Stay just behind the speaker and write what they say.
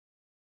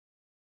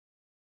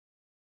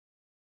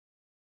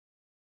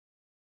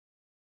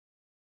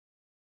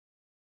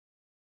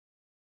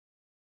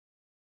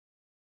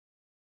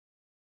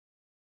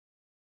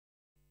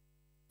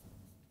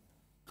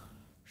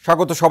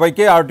স্বাগত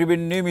সবাইকে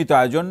আরটিভির নিয়মিত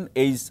আয়োজন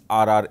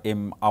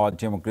HRRM আওয়াজ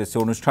ডেমোক্রেসি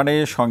অনুষ্ঠানে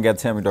সঙ্গে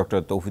আছে আমি ডক্টর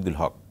তৌহিদুল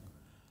হক।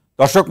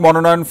 দর্শক,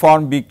 মনোনয়ন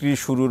ফর্ম বিক্রি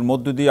শুরুর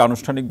মধ্য দিয়ে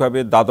আনুষ্ঠানিকভাবে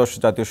দ্বাদশ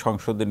জাতীয়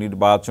সংসদের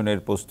নির্বাচনের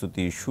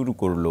প্রস্তুতি শুরু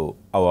করল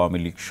আওয়ামী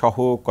লীগ সহ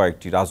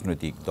কয়েকটি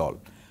রাজনৈতিক দল।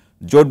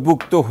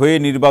 জোটভুক্ত হয়ে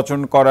নির্বাচন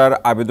করার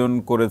আবেদন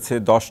করেছে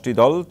 10টি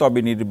দল। তবে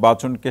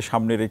নির্বাচনকে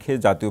সামনে রেখে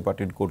জাতীয়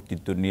পার্টির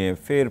কর্তৃত্ব নিয়ে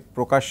ফের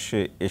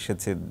প্রকাশ্যে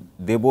এসেছে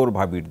দেবর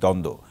ভাবির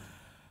দ্বন্দ্ব।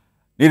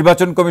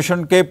 নির্বাচন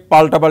কমিশনকে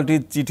পাল্টাপাল্টি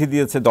চিঠি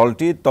দিয়েছে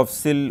দলটি।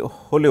 তফসিল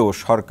হলেও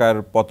সরকার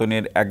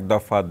পতনের এক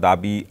দফা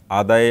দাবি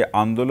আদায়ে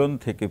আন্দোলন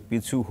থেকে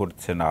পিছু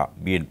হটছে না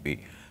বিএনপি।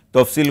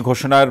 তফসিল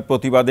ঘোষণার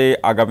প্রতিবাদে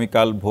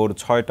আগামীকাল ভোর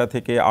 6টা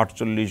থেকে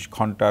 48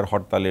 ঘন্টার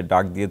হরতালের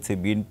ডাক দিয়েছে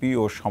বিএনপি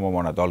ও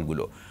সমমনা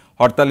দলগুলো।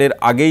 হরতালের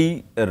আগেই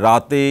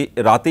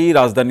রাতেই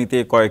রাজধানীতে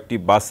কয়েকটি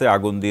বাসে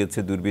আগুন দিয়েছে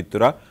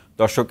দুর্বৃত্তরা।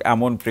 দর্শক,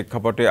 এমন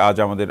প্রেক্ষাপটে আজ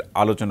আমাদের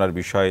আলোচনার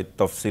বিষয়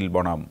তফসিল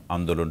বনাম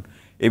আন্দোলন।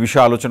 এ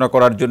বিষয়ে আলোচনা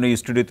করার জন্য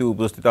স্টুডিওতে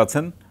উপস্থিত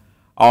আছেন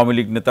আওয়ামী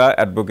লীগ নেতা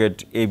অ্যাডভোকেট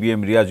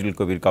ABM রিয়াজুল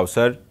কবির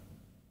কাউসার,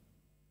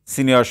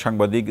 সিনিয়র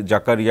সাংবাদিক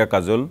জাকারিয়া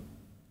কাজল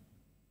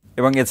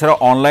এবং এছাড়া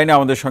অনলাইনে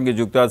আমাদের সঙ্গে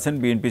যুক্ত আছেন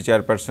বিএনপি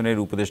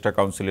চেয়ারপারসনের উপদেষ্টা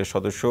কাউন্সিলের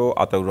সদস্য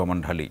আতাউর রহমান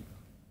ঢালি।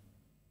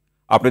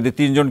 আপনাদের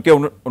তিনজনকে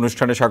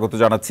অনুষ্ঠানে স্বাগত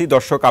জানাচ্ছি।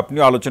 দর্শক,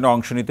 আপনিও আলোচনায়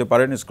অংশ নিতে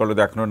পারেন। স্ক্রলে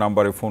দেখানো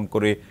নাম্বারে ফোন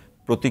করে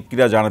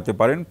প্রতিক্রিয়া জানাতে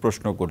পারেন,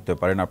 প্রশ্ন করতে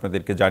পারেন।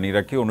 আপনাদেরকে জানিয়ে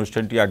রাখি,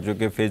 অনুষ্ঠানটি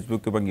একযোগে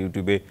ফেসবুক এবং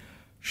ইউটিউবে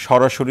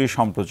সরাসরি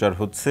সম্প্রচার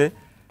হচ্ছে,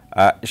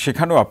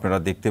 সেখানেও আপনারা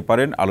দেখতে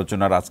পারেন।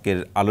 আজকের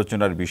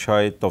আলোচনার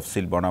বিষয়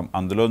তফসিল বনাম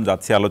আন্দোলন।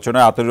 যাচ্ছি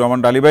আলোচনায়। আতাউর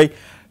রহমান ডালি ভাই,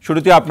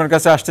 শুরুতে আপনার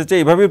কাছে আসতে চাই,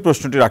 এইভাবেই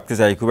প্রশ্নটি রাখতে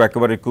চাই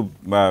একেবারে খুব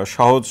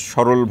সহজ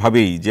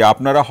সরলভাবেই, যে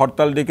আপনারা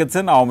হরতাল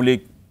ডেকেছেন, আওয়ামী লীগ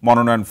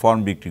মনোনয়ন ফর্ম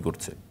বিক্রি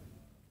করছে।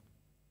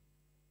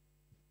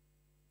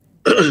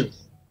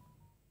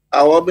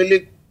 আওয়ামী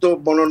লীগ তো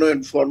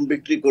মনোনয়ন ফর্ম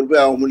বিক্রি করবে।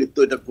 আওয়ামী লীগ তো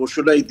এটা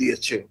ঘোষণাই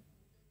দিয়েছে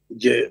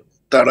যে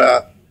তারা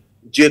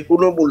যে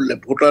কোনো মূল্যে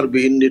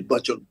ভোটারবিহীন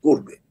নির্বাচন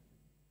করবে।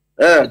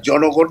 হ্যাঁ,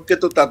 জনগণকে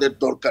তো তাদের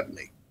দরকার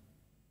নেই।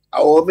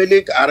 আওয়ামী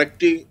লীগ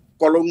আরেকটি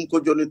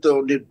কলঙ্কজনিত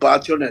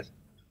নির্বাচনের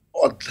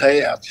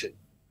অধ্যায়ে আছে,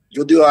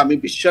 যদিও আমি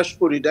বিশ্বাস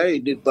করি না এই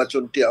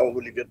নির্বাচনটি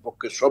আওয়ামী লীগের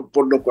পক্ষে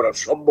সম্পন্ন করা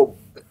সম্ভব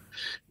হবে,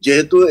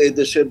 যেহেতু এই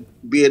দেশের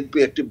বিএনপি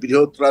একটি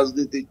বৃহৎ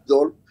রাজনৈতিক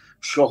দল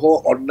সহ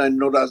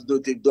অন্যান্য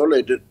রাজনৈতিক দল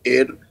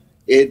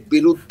এর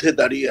বিরুদ্ধে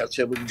দাঁড়িয়ে আছে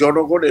এবং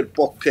জনগণের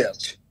পক্ষে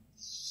আছে।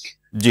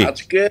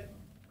 আজকে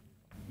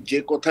যে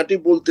কথাটি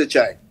বলতে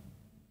চাই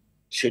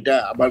সেটা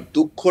আমার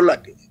দুঃখ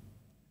লাগে।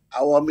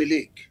 আওয়ামী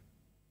লীগ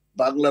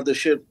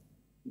বাংলাদেশের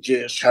যে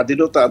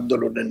স্বাধীনতা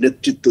আন্দোলনের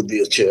নেতৃত্ব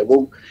দিয়েছে এবং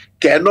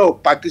কেন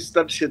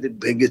পাকিস্তান সেদিন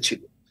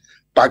ভেঙেছিল।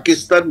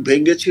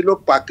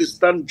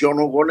 পাকিস্তান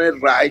জনগণের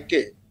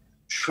রায়কে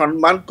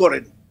সম্মান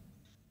করেন,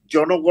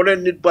 জনগণের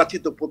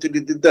নির্বাচিত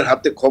প্রতিনিধিদের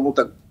হাতে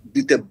ক্ষমতা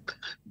দিতে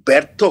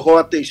ব্যর্থ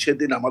হওয়াতেই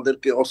সেদিন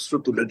আমাদেরকে অস্ত্র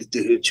তুলে নিতে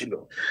হয়েছিল।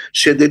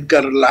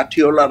 সেদিনকার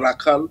লাঠিওয়ালা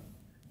রাখাল,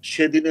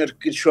 সেদিনের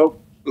কৃষক,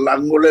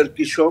 লাঙ্গলের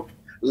কৃষক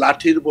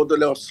লাঠির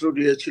বদলে অস্ত্র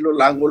নিয়েছিল,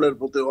 লাঙ্গলের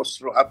বদলে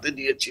অস্ত্র হাতে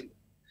নিয়েছিল।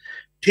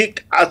 ঠিক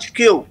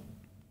আজকেও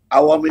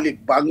আওয়ামী লীগ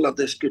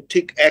বাংলাদেশকে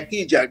ঠিক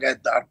একই জায়গায়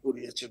দাঁড়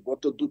করিয়েছে।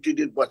 গত দুটি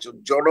নির্বাচন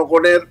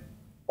জনগণের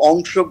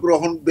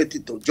অংশগ্রহণ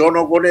ব্যতীত,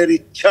 জনগণের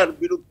ইচ্ছার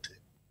বিরুদ্ধে,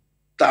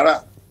 তারা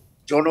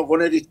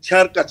জনগণের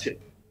ইচ্ছার কাছে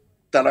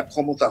তারা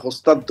ক্ষমতা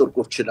হস্তান্তর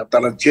করছে না,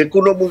 তারা যে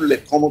কোনো মূল্যে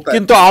ক্ষমতা।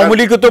 কিন্তু আওয়ামী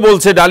লীগও তো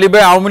বলছে, ডালি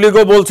ভাই, আওয়ামী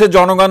লীগও বলছে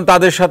জনগণ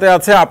তাদের সাথে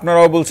আছে,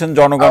 আপনারাও বলছেন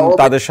জনগণ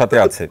তাদের সাথে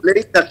আছে।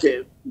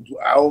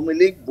 আওয়ামী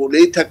লীগ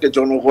বলেই থাকে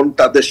জনগণ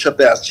তাদের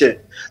সাথে আছে,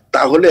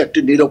 তাহলে একটি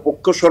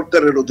নিরপেক্ষ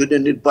সরকারের অধীনে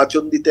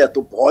নির্বাচন দিতে এত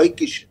ভয়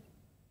কিসের?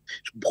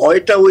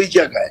 ভয়টা ওই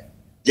জায়গায়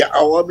যে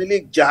আওয়ামী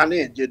লীগ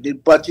জানে যে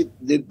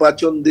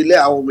নির্বাচন দিলে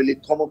আওয়ামী লীগ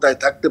ক্ষমতায়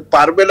থাকতে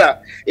পারবে না।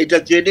 এটা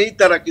জেনেই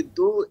তারা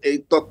কিন্তু এই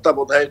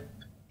তত্ত্বাবধায়ক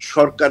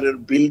সরকারের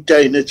বিলটা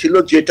এনেছিল,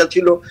 যেটা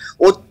ছিল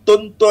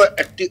অত্যন্ত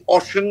একটি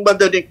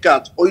অসাংবিধানিক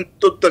কাজ,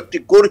 অত্যন্ত একটি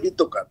গর্হিত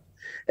কাজ।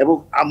 এবং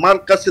আমার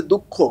কাছে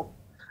দুঃখ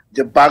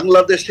যে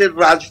বাংলাদেশের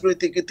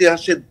রাজনৈতিক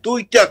ইতিহাসে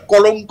দুইটা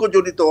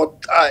কলঙ্কজনিত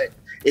অধ্যায়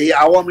এই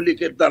আওয়ামী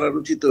লীগের দ্বারা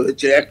রচিত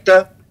হয়েছে। একটা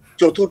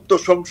চতুর্থ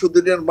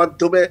সংশোধনের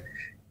মাধ্যমে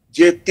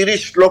যে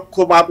 30 লক্ষ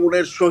মা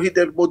বোনের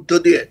শহীদের মধ্য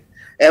দিয়ে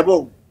এবং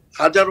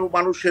হাজারো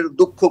মানুষের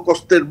দুঃখ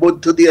কষ্টের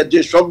মধ্য দিয়ে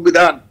যে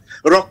সংবিধান,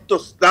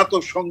 রক্তস্নাত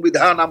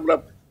সংবিধান আমরা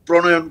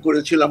প্রণয়ন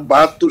করেছিলাম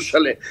 72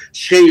 সালে,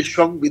 সেই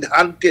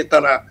সংবিধানকে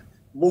তারা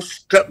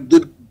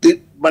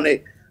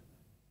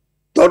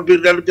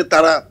দরবিরকে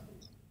তারা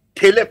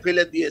ঠেলে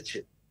ফেলে দিয়েছে।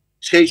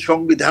 সেই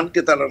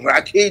সংবিধানকে তারা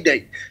রাখেই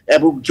নাই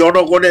এবং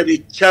জনগণের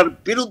ইচ্ছার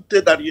বিরুদ্ধে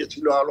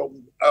দাঁড়িয়েছিল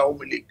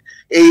আওয়ামী লীগ।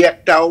 এই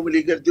একটা আওয়ামী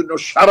লীগের জন্য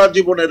সারা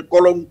জীবনের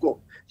কলঙ্ক,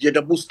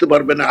 যেটা বুঝতে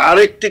পারবে না।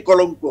 আরেকটি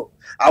কলঙ্ক,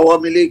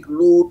 আওয়ামী লীগ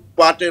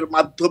লুটপাটের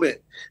মাধ্যমে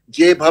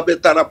যেভাবে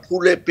তারা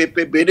ফুলে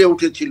পেঁপে বেড়ে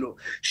উঠেছিল,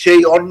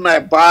 সেই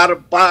অন্যায়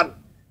বারবার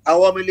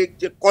আওয়ামী লীগ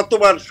যে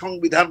কতবার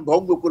সংবিধান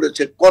ভঙ্গ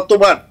করেছে,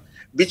 কতবার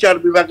বিচার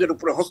বিভাগের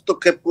উপরে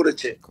হস্তক্ষেপ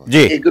করেছে,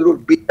 এগুলোর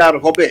বিচার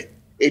হবে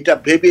এটা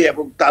ভেবে,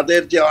 এবং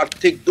তাদের যে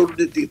আর্থিক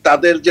দুর্নীতি,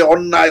 তাদের যে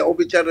অন্যায়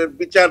অবিচারের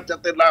বিচার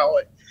যাতে না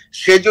হয়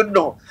সেজন্য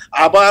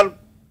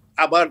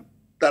আবার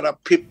তারা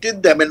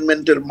 15th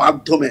অ্যামেন্ডমেন্টের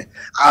মাধ্যমে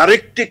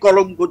আরেকটি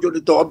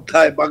কলঙ্কজনিত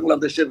অধ্যায়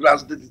বাংলাদেশের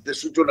রাজনীতিতে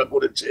সূচনা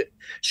করেছে।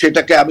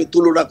 সেটাকে আমি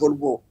তুলনা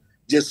করব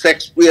যে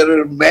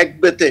শেক্সপিয়ারের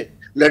ম্যাকবেথে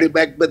লেডি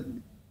ম্যাকবেথ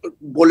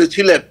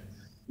বলেছিলেন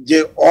যে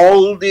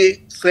all the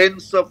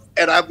sense of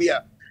Arabia,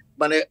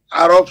 মানে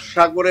আরব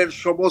সাগরের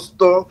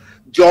সমস্ত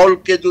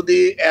জলকে যদি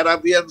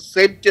অ্যারাবিয়ান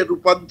সেন্টে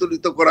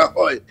রূপান্তরিত করা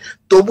হয়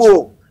তবুও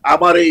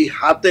আমার এই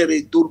হাতের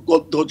এই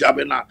দুর্গন্ধ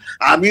যাবে না।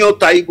 আমিও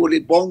তাই বলি,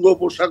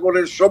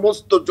 বঙ্গোপসাগরের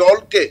সমস্ত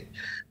জলকে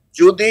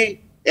যদি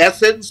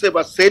এসেন্সে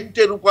বা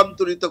সেন্টে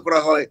রূপান্তরিত করা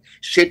হয়,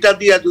 সেটা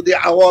দিয়ে যদি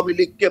আওয়ামী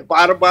লীগকে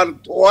বারবার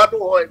ধোয়ানো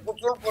হয়,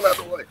 গোসল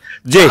করানো হয়।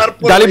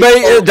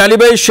 ডালি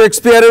ভাই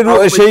শেক্সপিয়ারের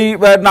সেই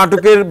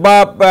নাটকের বা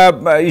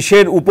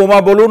ইসের উপমা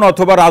বলুন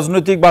অথবা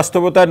রাজনৈতিক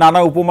বাস্তবতায়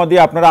নানা উপমা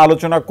দিয়ে আপনারা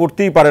আলোচনা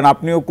করতেই পারেন,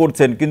 আপনিও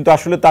করছেন, কিন্তু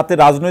আসলে তাতে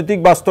রাজনৈতিক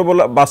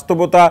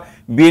বাস্তবতা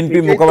বিএনপি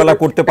মোকাবেলা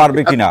করতে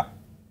পারবে কিনা?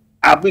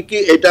 আমি কি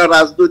এটা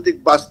রাজনৈতিক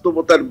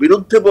বাস্তবতার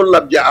বিরুদ্ধে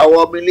বললাম যে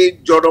আওয়ামী লীগ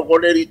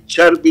জনগণের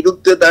ইচ্ছার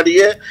বিরুদ্ধে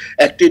দাঁড়িয়ে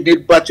একটি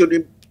নির্বাচনী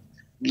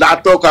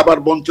নাটক আবার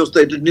মঞ্চস্থ,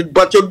 এটা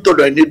নির্বাচন তো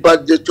নয়,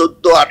 নির্বাচন যে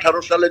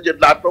 14-18 সালে যে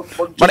নাটক,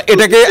 মানে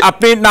এটাকে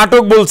আপনি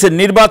নাটক বলছেন,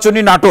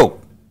 নির্বাচনী নাটক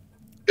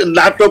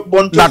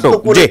মঞ্চস্থ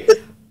করে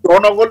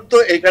জনগণ তো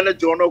এখানে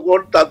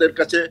জনগণ তাদের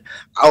কাছে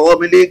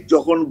আওয়ামী লীগ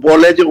যখন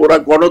বলে যে ওরা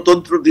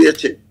গণতন্ত্র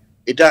দিয়েছে,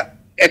 এটা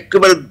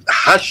একেবারে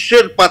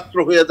হাস্যের পাত্র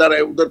হয়ে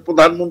দাঁড়ায়। ওদের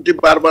প্রধানমন্ত্রী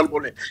বারবার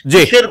বলে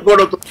দেশের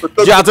গণতন্ত্র।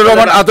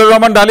 আতর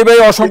রহমান ডালি ভাই,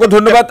 অসংখ্য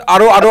ধন্যবাদ।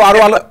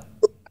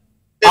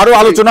 আরো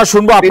আলোচনা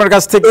শুনবো আপনার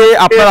কাছ থেকে।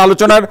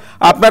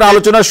 আপনার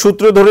আলোচনার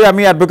সূত্র ধরে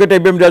আমি অ্যাডভোকেট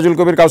এম রাজুল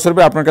কবির কাউসার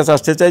ভাই আপনার কাছে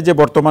আসতে চাই যে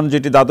বর্তমান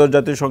যেটি দ্বাদশ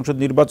জাতীয় সংসদ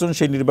নির্বাচন,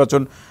 সেই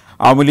নির্বাচন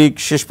আওয়ামী লীগ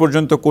শেষ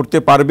পর্যন্ত করতে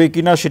পারবে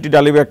কিনা সেটি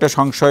ডালি ভাই একটা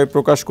সংশয়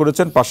প্রকাশ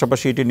করেছেন।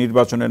 পাশাপাশি এটি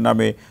নির্বাচনের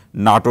নামে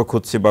নাটক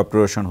হচ্ছে বা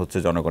প্রহসন হচ্ছে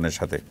জনগণের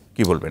সাথে,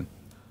 কি বলবেন?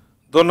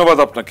 ধন্যবাদ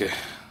আপনাকে,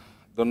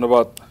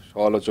 ধন্যবাদ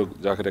সহ-আলোচক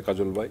জাকিরে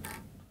কাজল ভাই।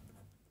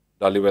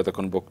 ডালি ভাই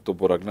তখন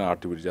বক্তব্য রাখলেন।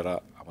 আরটিভির যারা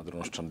আমাদের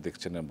অনুষ্ঠান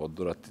দেখছেন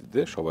মধ্যরাত্রিতে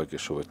সবাইকে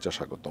শুভেচ্ছা,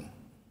 স্বাগতম।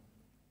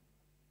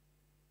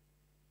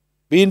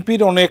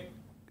 বিএনপির অনেক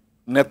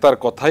নেতার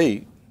কথাই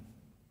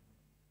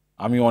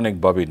আমি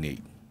অনেকভাবে নেই,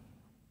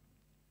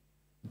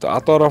 তো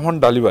আতর রহমান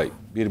ডালি ভাই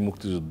বীর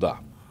মুক্তিযোদ্ধা,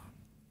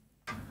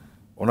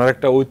 ওনার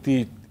একটা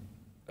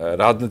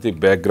রাজনৈতিক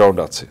ব্যাকগ্রাউন্ড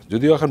আছে,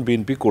 যদিও এখন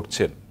বিএনপি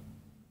করছেন।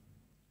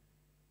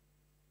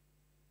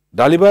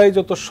 ডালি ভাই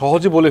যত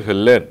সহজে বলে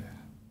ফেললেন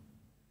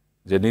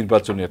যে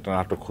নির্বাচনী একটা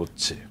নাটক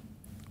হচ্ছে,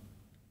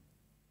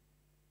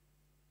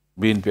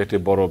 বিএনপি একটি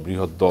বড়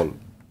বৃহৎ দল,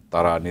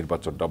 তারা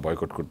নির্বাচনটা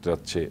বয়কট করতে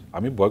যাচ্ছে।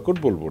 আমি বয়কট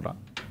বলবো না,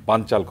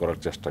 বানচাল করার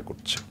চেষ্টা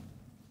করছে।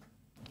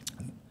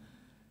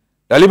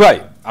 ডালি ভাই,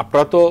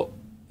 আপনারা তো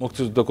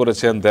মুক্তিযুদ্ধ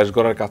করেছেন, দেশ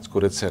গড়ার কাজ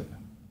করেছেন,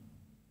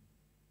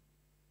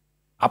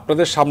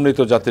 আপনাদের সামনেই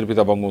তো জাতির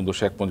পিতা বঙ্গবন্ধু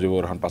শেখ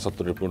মুজিবুর রহমান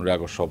 ৭৫-এর 15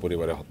 আগস্ট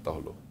সপরিবারে হত্যা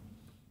হলো।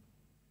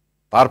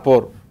 তারপর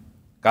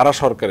কারা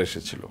সরকার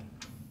এসেছিল,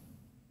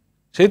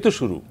 সেই তো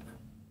শুরু।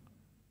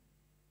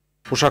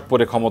 পোশাক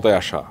পরে ক্ষমতায়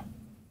আসা,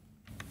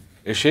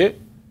 এসে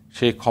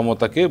সেই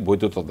ক্ষমতাকে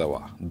বৈধতা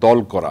দেওয়া,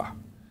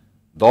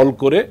 দল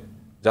করে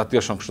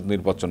জাতীয় সংসদ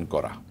নির্বাচন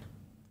করা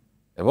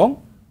এবং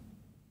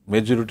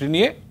মেজরিটি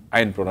নিয়ে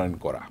আইন প্রণয়ন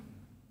করা।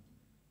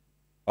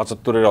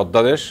 ৭৫-এর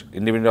অধ্যাদেশ,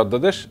 ইন্ডিপেন্ডেন্ট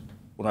অধ্যাদেশ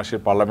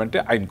 ৭৯-এর পার্লামেন্টে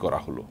আইন করা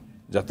হলো,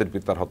 জাতির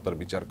পিতার হত্যার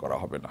বিচার করা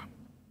হবে না।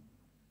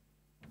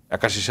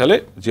 ৮১ সালে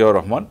জিয়াউর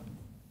রহমান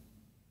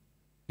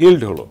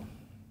গিল্ড হলো।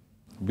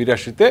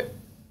 ৮২-তে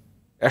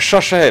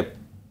এরশাদ সাহেব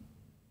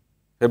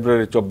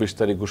ফেব্রুয়ারি ২৪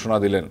 তারিখ ঘোষণা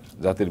দিলেন,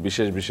 জাতির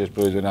বিশেষ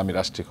প্রয়োজনে আমি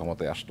রাষ্ট্রীয়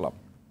ক্ষমতায় আসলাম।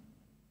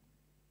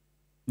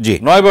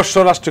 ৯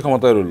 বছর রাষ্ট্রীয়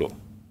ক্ষমতায় রইল।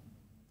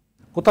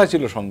 কোথায়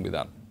ছিল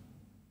সংবিধান?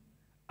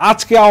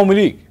 আজকে আওয়ামী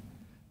লীগ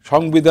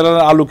সংবিধানের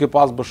আলোকে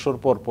 ৫ বছর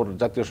পর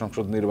জাতীয়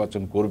সংসদ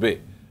নির্বাচন করবে।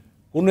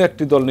 কোন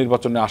একটি দল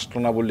নির্বাচনে আসলো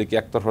না বললে কি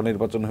একতরফা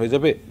নির্বাচন হয়ে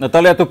যাবে? না,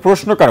 তাহলে এত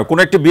প্রশ্ন কেন? কোন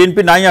একটি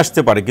বিএনপি নাই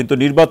আসতে পারে, কিন্তু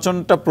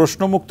নির্বাচনটা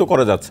প্রশ্নমুক্ত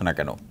করা যাচ্ছে না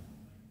কেন?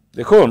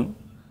 দেখুন,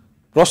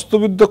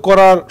 প্রশ্নবিদ্ধ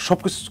করার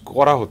সবকিছু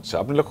করা হচ্ছে।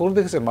 আপনি লক্ষ্য করে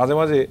দেখেছেন মাঝে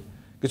মাঝে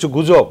কিছু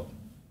গুজব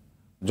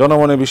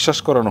জনমনে বিশ্বাস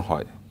করানো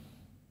হয়।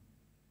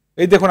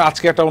 এই দেখুন,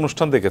 আজকে একটা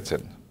অনুষ্ঠান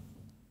দেখেছেন,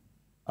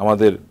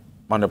 আমাদের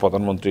মাননীয়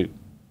প্রধানমন্ত্রীর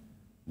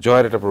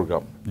জয়ের একটা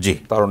প্রোগ্রাম, জি,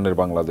 তারুণ্যের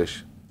বাংলাদেশ।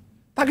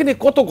 তাকে নিয়ে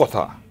কত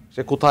কথা,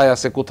 সে কোথায়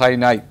আছে কোথায়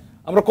নাই,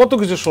 আমরা কত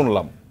কিছু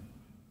শুনলাম।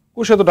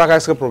 সে তো ঢাকা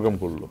আজকে প্রোগ্রাম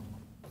করলো।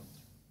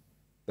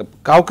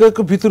 কাউকে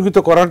বিতর্কিত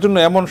করার জন্য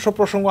এমন সব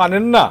প্রসঙ্গ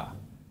আনেন না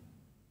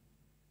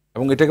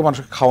এবং এটাকে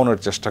মানুষকে খাওয়ানোর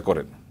চেষ্টা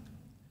করেন।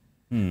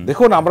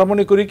 দেখুন, আমরা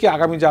মনে করি কি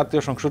আগামী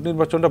জাতীয় সংসদ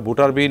নির্বাচনটা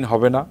ভোটারবিহীন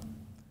হবে না।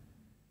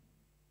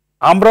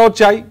 আমরাও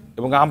চাই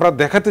এবং আমরা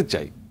দেখাতে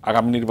চাই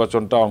আগামী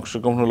নির্বাচনটা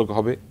অংশগ্রহণমূলক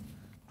হবে,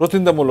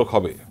 প্রতিদ্বন্দ্বিমূলক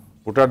হবে,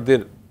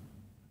 ভোটারদের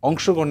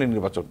অংশগ্রহণের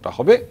নির্বাচনটা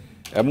হবে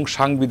এবং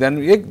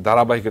সাংবিধানিক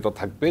ধারাবাহিকতা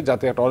থাকবে,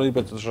 যাতে একটা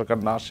অনির্বাচিত সরকার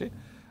না আসে,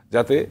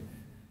 যাতে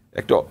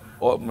একটা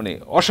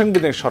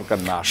অসাংবিধানিক সরকার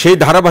না আসে। সেই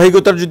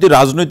ধারাবাহিকতার যদি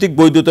রাজনৈতিক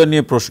বৈধতা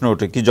নিয়ে প্রশ্ন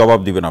ওঠে, কি জবাব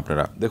দিবেন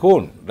আপনারা?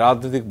 দেখুন,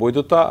 রাজনৈতিক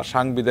বৈধতা,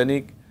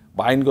 সাংবিধানিক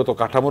বা আইনগত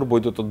কাঠামোর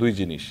বৈধতা দুই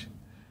জিনিস।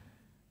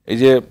 এই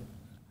যে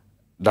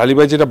ডালি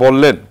ভাই যেটা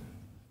বললেন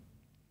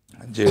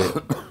যে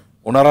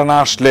ওনারা না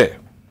আসলে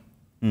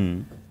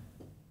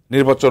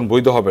নির্বাচন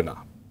বৈধ হবে না,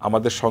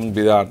 আমাদের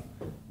সংবিধান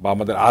বা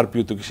আমাদের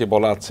আরপিওতে কি সে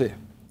বলা আছে?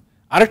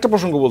 আরেকটা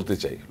প্রসঙ্গ বলতে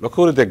চাই, লক্ষ্য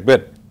করে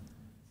দেখবেন,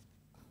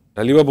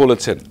 ডালিবা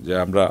বলেছেন যে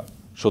আমরা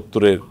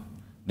 70-এর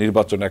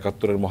নির্বাচন,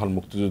 71-এর মহান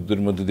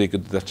মুক্তিযুদ্ধের মধ্যে দিয়ে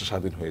কিন্তু দেশটা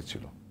স্বাধীন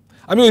হয়েছিল।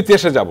 আমি ওই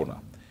ইতিহাসে যাব না।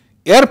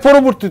 এর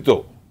পরবর্তীতেও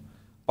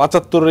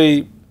 75-এর এই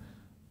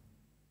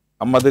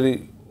আমাদের এই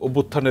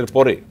অভ্যুত্থানের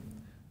পরে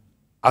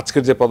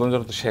আজকের যে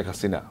প্রধানমন্ত্রী শেখ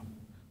হাসিনা,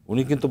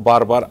 উনি কিন্তু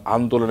বারবার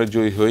আন্দোলনে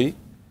জয়ী হয়েই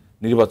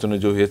নির্বাচনে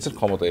জয়ী হয়েছেন,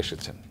 ক্ষমতায়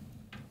এসেছেন।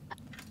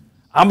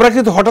 আমরা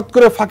কিন্তু হঠাৎ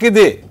করে ফাঁকি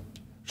দিয়ে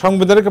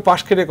সংবিধানকে পাশ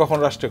কেটে কখন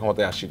রাষ্ট্রীয়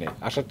ক্ষমতায় আসি নাই,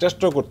 আসার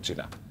চেষ্টাও করছি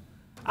না।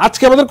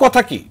 আজকে আমাদের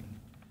কথা কি?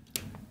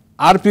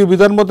 আরপিও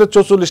বিধান মধ্যে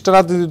 44টা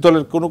রাজনৈতিক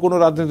দলের কোনো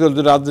রাজনৈতিক দল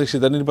যদি রাজনীতি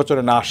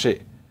নির্বাচনে না আসে,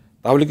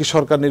 তাহলে কি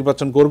সরকার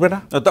নির্বাচন করবে না?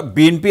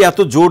 বিএনপি এত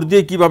জোর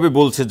দিয়ে কিভাবে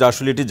বলছে যে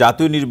আসলে এটি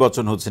জাতীয়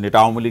নির্বাচন হচ্ছে না, এটা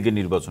আওয়ামী লীগের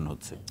নির্বাচন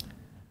হচ্ছে?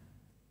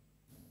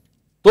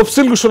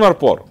 তফসিল ঘোষণার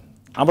পর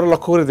আমরা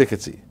লক্ষ্য করে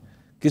দেখেছি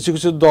কিছু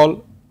কিছু দল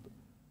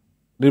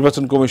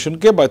নির্বাচন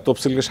কমিশনকে বা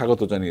তফসিলকে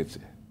স্বাগত জানিয়েছে,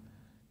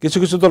 কিছু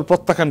কিছু দল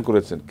প্রত্যাখ্যান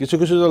করেছেন, কিছু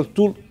কিছু দল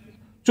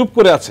চুপ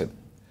করে আছেন।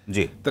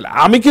 জি, তাহলে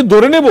আমি কি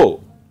ধরে নেব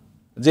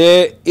যে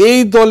এই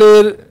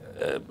দলের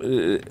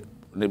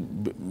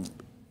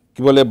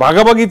কি বলে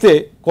ভাগাভাগিতে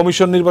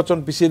কমিশন নির্বাচন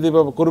পিছিয়ে দেবে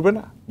বা করবে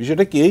না?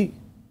 বিষয়টা কি? এই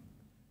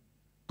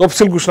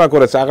তফসিল ঘোষণা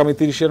করেছে আগামী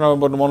 30শে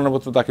নভেম্বর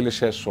মনোনয়নপত্র দাখিলের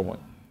শেষ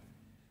সময়।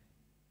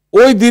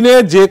 ওই দিনে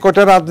যে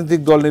কটা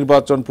রাজনৈতিক দল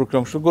নির্বাচন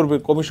প্রক্রিয়া অংশ করবে,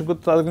 কমিশন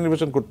করতে তাদেরকে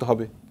নির্বাচন করতে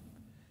হবে।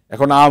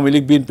 এখন আওয়ামী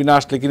লীগ বিএনপি না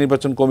আসলে কি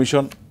নির্বাচন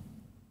কমিশন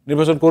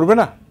নির্বাচন করবে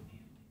না?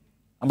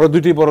 আমরা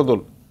দুইটি বড় দল,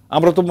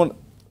 আমরা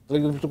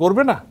তো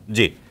করবে না।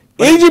 জি,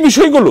 এই যে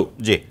বিষয়গুলো,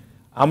 জি,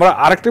 আমরা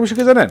আরেকটা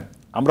বিষয়কে জানেন,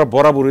 আমরা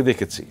বরাবরই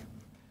দেখেছি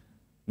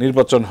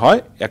নির্বাচন হয়,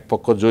 এক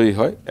পক্ষ জয়ী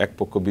হয়, এক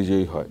পক্ষ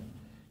বিজয়ী হয়,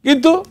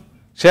 কিন্তু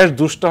শেষ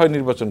দুষ্টা হয়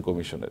নির্বাচন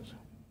কমিশনের।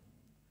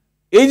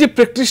 এই যে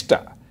প্র্যাকটিসটা,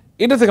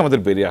 এটা থেকে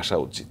আমাদের বেরিয়ে আসা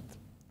উচিত।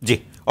 জি,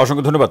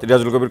 অসংখ্য ধন্যবাদ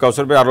রিয়াজুল কবির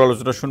কাউসার ভাই। আরও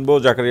আলোচনা শুনবো।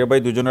 জাকারিয়া ভাই,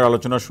 দুজনের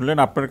আলোচনা শুনলেন।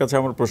 আপনার কাছে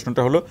আমার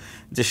প্রশ্নটা হলো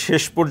যে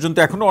শেষ পর্যন্ত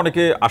এখনও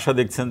অনেকে আশা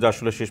দেখছেন যে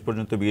আসলে শেষ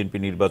পর্যন্ত বিএনপি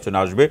নির্বাচনে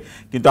আসবে,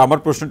 কিন্তু আমার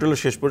প্রশ্নটা হলো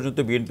শেষ পর্যন্ত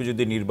বিএনপি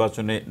যদি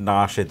নির্বাচনে না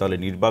আসে, তাহলে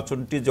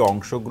নির্বাচনটি যে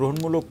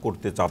অংশগ্রহণমূলক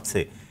করতে চাচ্ছে,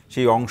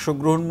 সেই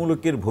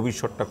অংশগ্রহণমূলকের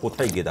ভবিষ্যৎটা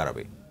কোথায় গিয়ে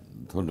দাঁড়াবে?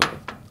 ধন্যবাদ।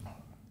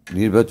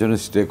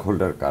 নির্বাচনের স্টেক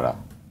হোল্ডার কারা?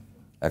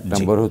 এক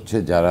নম্বর হচ্ছে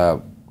যারা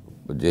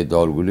যে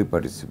দলগুলি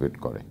পার্টিসিপেট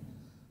করে,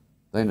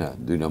 তাই না?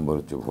 2 নম্বর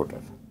হচ্ছে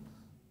ভোটার।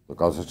 তো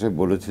কাউসার সাহেব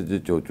বলেছে যে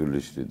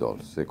 44টি দল,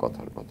 সে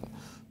কথার কথা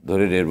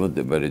ধরেন এর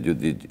মধ্যে মানে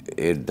যদি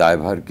এর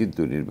দায়ভার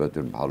কিন্তু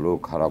নির্বাচন ভালো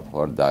খারাপ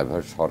হওয়ার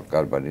দায়ভার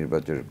সরকার বা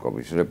নির্বাচন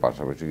কমিশনের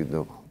পাশাপাশি কিন্তু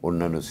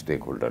অন্যান্য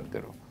স্টেক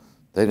হোল্ডারদেরও,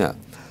 তাই না?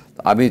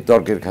 আমি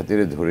তর্কের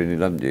খাতিরে ধরে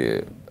নিলাম যে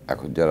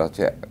এখন যারা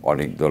আছে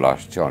অনেক দল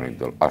আসছে, অনেক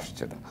দল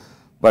আসছে না,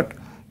 বাট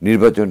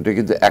নির্বাচনটা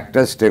কিন্তু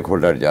একটা স্টেক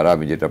হোল্ডার যারা,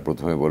 আমি যেটা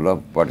প্রথমে বললাম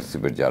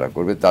পার্টিসিপেট যারা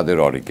করবে তাদের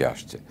অনেকে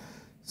আসছে।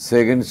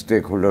 সেকেন্ড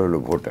স্টেক হোল্ডার হলো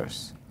ভোটার্স।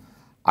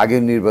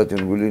 আগের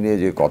নির্বাচনগুলি নিয়ে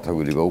যে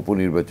কথাগুলি বা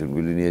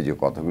উপনির্বাচনগুলি নিয়ে যে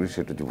কথাগুলি,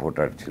 সেটা হচ্ছে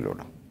ভোটার ছিল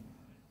না।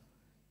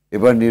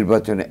 এবার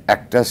নির্বাচনে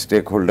একটা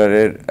স্টেক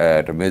হোল্ডারের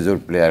একটা মেজর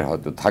প্লেয়ার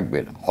হয়তো থাকবে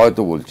না,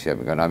 হয়তো বলছি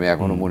আমি, কারণ আমি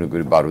এখনও মনে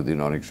করি 12 দিন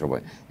অনেক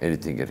সময়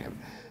এনিথিং এর হবে।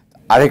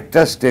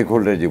 আরেকটা স্টেক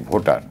হোল্ডার যে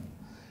ভোটার,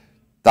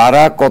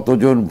 তারা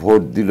কতজন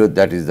ভোট দিল,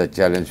 that is the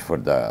challenge for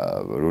the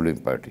ruling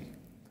party.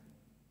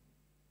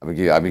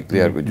 আমি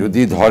ক্লিয়ার করি,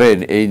 যদি ধরেন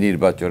এই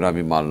নির্বাচন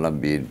আমি মানলাম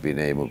বিএনপি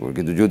নেই এবং,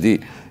 কিন্তু যদি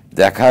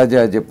দেখা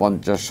যায় যে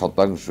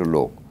 50%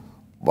 লোক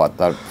বা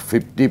তার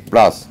 50%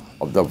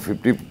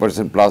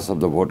 plus of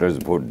the voters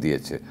vote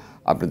দিয়েছে,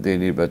 আপনি তো এই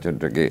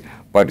নির্বাচনটাকে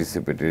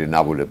পার্টিসিপেটরি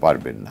না বলে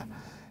পারবেন না।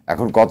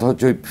 এখন কথা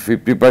হচ্ছে ওই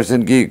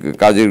 50% কি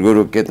কাজের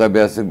গরু কেতাবে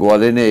আছে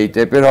গোয়ালে নেই, এই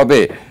টাইপের হবে,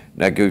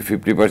 নাকি ওই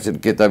 50%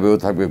 কেতাবেও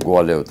থাকবে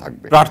গোয়ালেও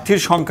থাকবে?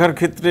 প্রার্থীর সংখ্যার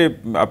ক্ষেত্রে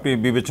আপনি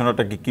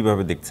বিবেচনাটাকে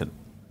কিভাবে দেখছেন?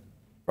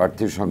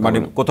 প্রার্থীর সংখ্যা মানে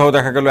কোথাও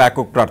দেখা গেল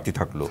একক প্রার্থী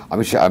থাকলো,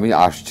 আমি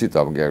আসছি তো,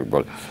 আমাকে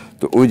একবার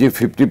তো ওই যে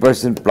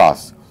 50% প্লাস,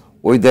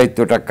 ওই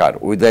দায়িত্বটা কার?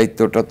 ওই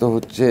দায়িত্বটা তো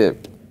হচ্ছে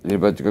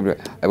নির্বাচন,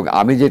 এবং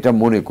আমি যেটা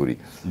মনে করি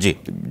জি,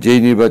 যেই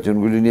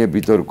নির্বাচনগুলি নিয়ে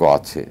বিতর্ক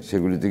আছে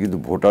সেগুলিতে কিন্তু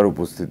ভোটার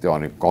উপস্থিতি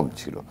অনেক কম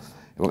ছিল,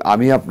 এবং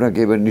আমি আপনাকে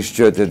এবার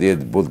নিশ্চয়তা দিয়ে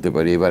বলতে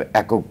পারি এবার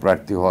একক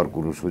প্রার্থী হওয়ার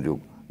কোনো সুযোগ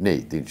নেই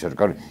 300,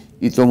 কারণ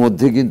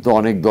ইতোমধ্যে কিন্তু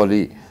অনেক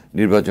দলই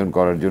নির্বাচন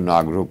করার জন্য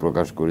আগ্রহ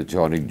প্রকাশ করেছে,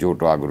 অনেক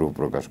জোটও আগ্রহ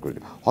প্রকাশ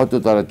করেছে, হয়তো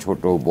তারা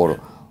ছোট বড়,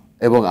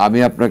 এবং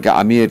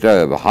আমি এটা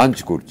হাঞ্চ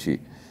করছি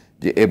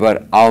যে এবার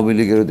আওয়ামী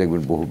লীগেরও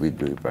দেখবেন বহু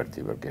বিদ্রোহী প্রার্থী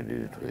এবার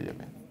ক্যান্ডিডেট হয়ে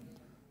যাবে।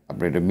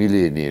 আপনি এটা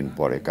মিলিয়ে নিন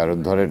পরে, কারণ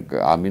ধরেন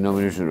আমি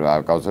নমিনেশন,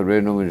 কাউসার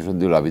ভাইয়ের নমিনেশন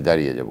দিলে আমি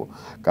দাঁড়িয়ে যাব,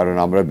 কারণ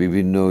আমরা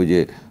বিভিন্ন ওই যে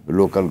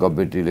লোকাল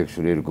গভর্নমেন্ট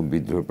ইলেকশনে এরকম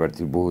বিদ্রোহ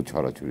প্রার্থীর বহু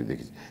ছড়াছড়ি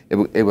দেখেছি,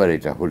 এবং এবার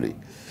এটা হলেই।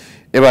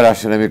 এবার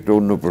আসেন আমি একটু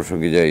অন্য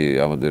প্রসঙ্গে যাই।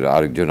 আমাদের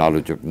আরেকজন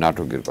আলোচক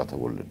নাটকের কথা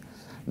বললেন।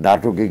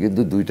 নাটকে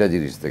কিন্তু 2টা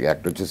জিনিস থাকে,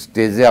 একটা হচ্ছে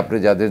স্টেজে আপনি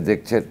যাদের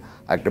দেখছেন,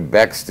 আর একটা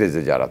ব্যাক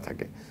স্টেজে যারা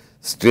থাকে।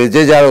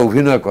 স্টেজে যারা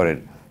অভিনয় করেন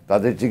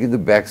তাদের চেয়ে কিন্তু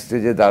ব্যাক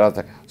স্টেজে যারা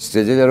থাকে,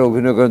 স্টেজে যারা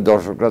অভিনয় করেন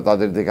দর্শকরা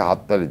তাদের দেখে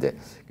হাততালি দেয়,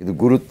 কিন্তু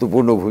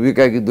গুরুত্বপূর্ণ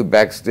ভূমিকায় কিন্তু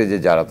ব্যাক স্টেজে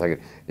যারা থাকে,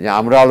 যে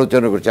আমরা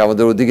আলোচনা করছি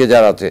আমাদের ওদিকে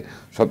যারা আছে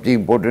সবচেয়ে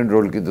ইম্পর্টেন্ট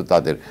রোল কিন্তু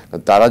তাদের,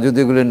 তারা যদি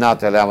এগুলো না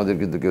চালে আমাদের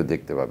কিন্তু কেউ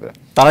দেখতে পাবে না,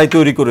 তারাই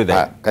তৈরি করে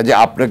দেয়। কাজে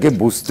আপনাকে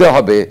বুঝতে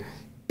হবে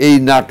এই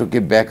নাটকে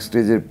ব্যাক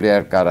স্টেজের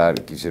প্লেয়ার কারা আর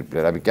কিসের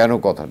প্লেয়ার। আমি কেন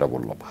কথাটা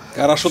বললাম,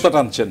 কারা সুতা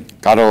টানছেন,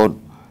 কারণ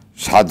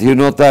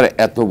স্বাধীনতার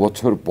এত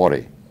বছর পরে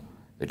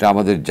এটা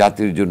আমাদের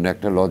জাতির জন্য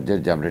একটা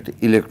লজ্জার যে আমরা একটা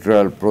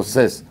ইলেকট্রাল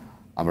প্রসেস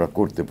আমরা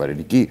করতে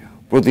পারিনি, কি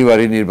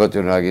প্রতিবারই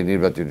নির্বাচনের আগে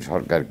নির্বাচনী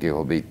সরকার কে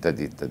হবে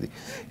ইত্যাদি ইত্যাদি।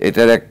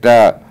 এটার একটা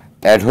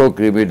অ্যাডহক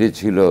রেমেডি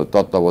ছিল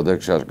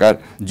তত্ত্বাবধায়ক সরকার,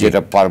 যেটা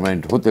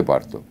পার্মানেন্ট হতে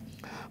পারতো,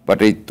 বাট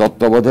এই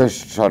তত্ত্বাবধায়ক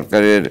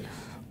সরকারের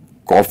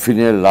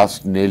কফিনের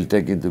লাস্ট নেলটা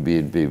কিন্তু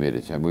বিএনপি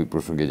মেরেছে। আমি ওই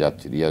প্রসঙ্গে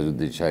যাচ্ছি,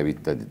 রিয়াজউদ্দিন সাহেব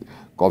ইত্যাদি,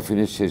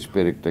 কফিনের শেষ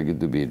পেরেকটা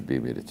কিন্তু বিএনপি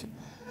মেরেছে।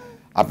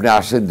 আপনি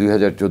আসেন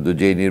 2014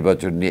 যেই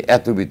নির্বাচন নিয়ে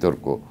এত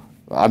বিতর্ক,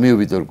 আমিও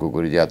বিতর্ক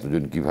করি যে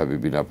এতজন কিভাবে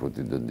বিনা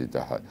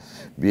প্রতিদ্বন্দ্বিতা হয়,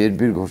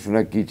 বিএনপির ঘোষণা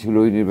কি ছিল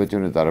ওই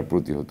নির্বাচনে তারা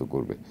প্রতিহত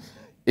করবে,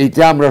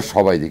 এইটা আমরা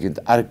সবাই দেখি।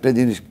 কিন্তু আরেকটা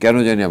জিনিস কেন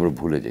জানি আমরা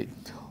ভুলে যাই,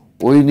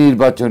 ওই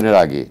নির্বাচনের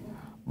আগে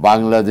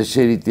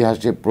বাংলাদেশের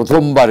ইতিহাসে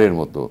প্রথমবারের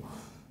মতো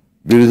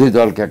বিরোধী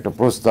দলকে একটা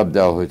প্রস্তাব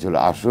দেওয়া হয়েছিল,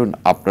 আসুন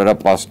আপনারা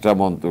 5টা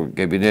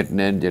ক্যাবিনেট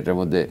নেন যেটার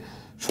মধ্যে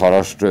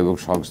স্বরাষ্ট্র এবং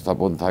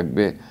সংস্থাপন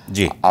থাকবে,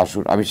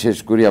 আসুন আমি শেষ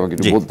করি, আমাকে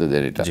একটু বলতে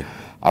দেন এটা,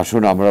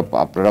 আসুন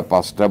আপনারা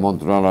 5টা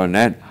মন্ত্রণালয়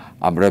নেন,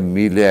 আমরা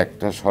মিলে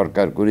একটা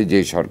সরকার করি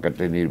যেই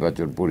সরকারটা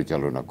নির্বাচন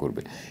পরিচালনা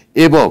করবে।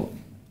 এবং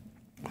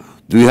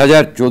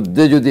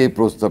 2014 যদি এই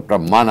প্রস্তাবটা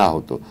মানা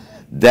হতো,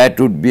 that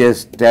would B A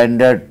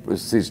standard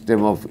system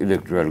of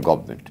electoral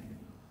government.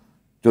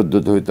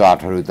 14তে হইতো,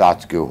 18 হইতো,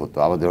 আজকেও হতো,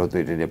 আমাদের হয়তো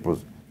এটা নিয়ে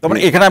মানে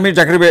এখানে আমি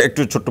জাকির ভাই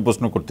একটু ছোট্ট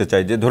প্রশ্ন করতে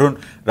চাই যে ধরুন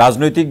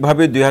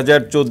রাজনৈতিকভাবে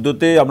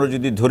 2014-তে আমরা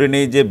যদি ধরে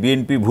নেই যে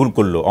বিএনপি ভুল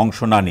করলো অংশ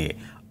না নিয়ে,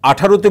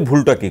 18-তে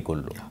ভুলটা কি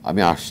করলো?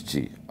 আমি আসছি,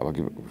 আমাকে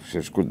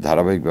শেষ করে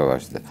ধারাবাহিকভাবে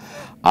আসতে,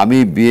 আমি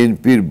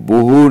বিএনপির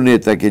বহু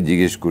নেতাকে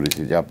জিজ্ঞেস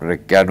করেছি যে আপনারা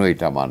কেন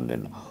এটা মানলেন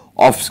না,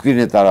 অফ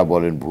স্ক্রিনে তারা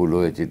বলেন ভুল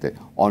হয়েছে,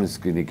 অন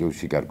স্ক্রিনে কেউ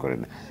স্বীকার করে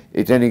না।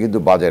 এটা নিয়ে কিন্তু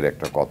বাজারে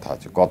একটা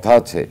কথা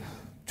আছে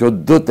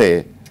 14তে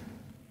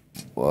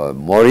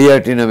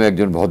মরিয়াটি নামে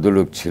একজন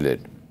ভদ্রলোক ছিলেন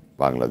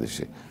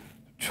বাংলাদেশে,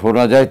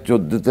 শোনা যায়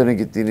 14তে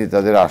নাকি তিনি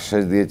তাদের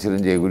আশ্বাস দিয়েছিলেন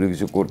যে এগুলো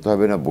কিছু করতে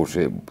হবে না,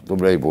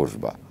 তোমরাই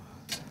বসবা।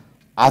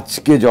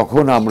 আজকে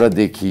যখন আমরা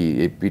দেখি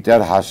এই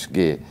পিটার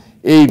হাসকে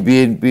এই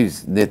বিএনপির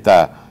নেতা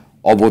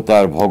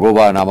অবতার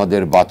ভগবান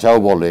আমাদের বাঁচাও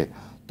বলে,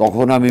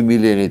 তখন আমি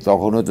মিলিয়ে নিই,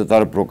 তখন হয়তো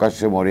তারা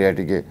প্রকাশ্যে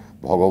মরিয়াটিকে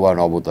ভগবান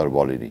অবতার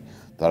বলেনি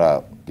তারা,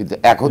 কিন্তু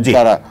এখন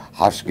তারা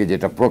হাসকে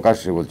যেটা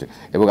প্রকাশ্যে বলছে,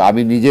 এবং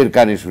আমি নিজের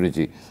কানে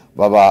শুনেছি,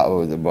 বাবা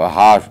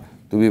হাস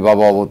তুমি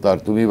বাবা অবতার,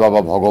 তুমি বাবা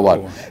ভগবান,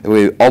 এবং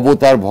এই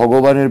অবতার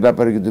ভগবানের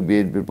ব্যাপারে কিন্তু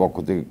বিএনপির পক্ষ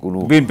থেকে কোনো,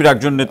 বিএনপির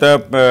একজন নেতা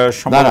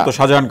সম্ভবত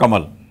শাহজাহান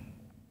কামাল,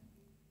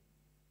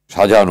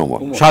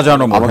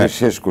 আমাকে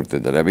শেষ করতে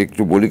দেন, আমি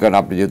একটু বলি, কারণ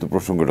আপনি যেহেতু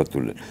প্রসঙ্গটা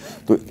তুললেন,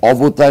 তো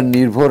অবতার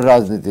নির্ভর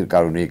রাজনীতির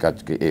কারণে এই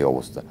কাজকে এই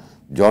অবস্থা।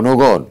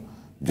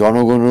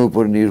 জনগণের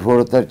উপর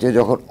নির্ভরতার চেয়ে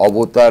যখন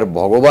অবতার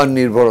ভগবান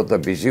নির্ভরতা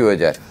বেশি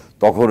হয়ে যায়,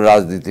 তখন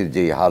রাজনীতির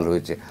যেই হাল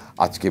হয়েছে,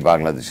 আজকে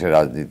বাংলাদেশের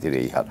রাজনীতির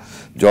এই হাল।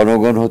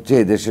 জনগণ হচ্ছে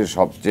এদেশের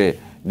সবচেয়ে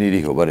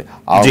নিরীহ, মানে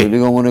আওয়ামী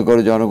লীগও মনে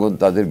করে জনগণ,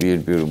 তাদের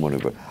বিএনপিও মনে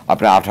করে।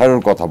 আপনি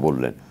 18-র কথা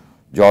বললেন,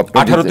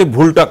 18-তে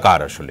ভুলটা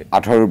কার আসলে?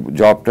 18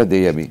 জবাবটা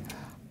দেই আমি।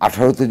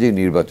 18তে যে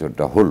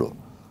নির্বাচনটা হলো,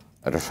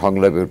 একটা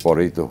সংলাপের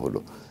পরেই তো হলো।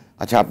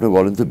 আচ্ছা আপনি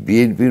বলেন তো,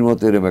 বিএনপির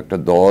মতো এরকম একটা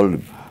দল,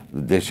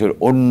 দেশের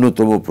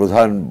অন্যতম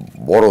প্রধান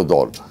বড়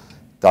দল,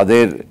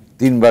 তাদের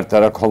 3বার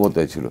তারা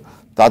ক্ষমতায় ছিল,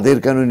 তাদের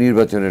কেন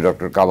নির্বাচনে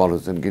ডক্টর কামাল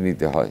হোসেনকে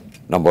নিতে হয়?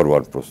 নাম্বার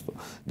 1 প্রশ্ন,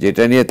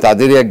 যেটা নিয়ে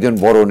তাদেরই একজন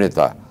বড়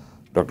নেতা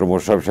ডক্টর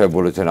মোশাররফ সাহেব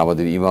বলেছেন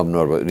আমাদের ইমাম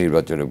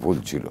নির্বাচনে ভুল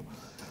ছিল।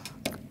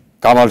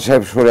 কামাল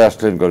সাহেব সরে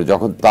আসলেন করে,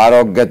 যখন তার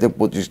অজ্ঞাতে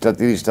 25টা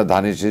 30টা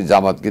ধানের শীষ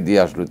জামাতকে দিয়ে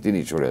আসলো, তিনি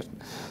সরে আসলেন।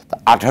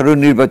 18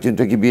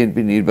 নির্বাচনটা কি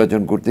বিএনপি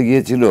নির্বাচন করতে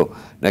গিয়েছিল,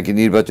 নাকি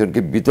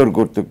নির্বাচনকে বিতর্ক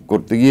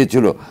করতে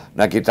গিয়েছিল,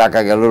 নাকি টাকা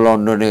গেল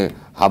লন্ডনে,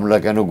 হামলা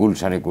কেন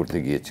গুলশানে করতে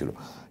গিয়েছিল?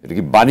 এটা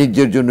কি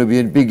বাণিজ্যের জন্য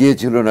বিএনপি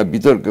গিয়েছিল, না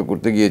বিতর্ক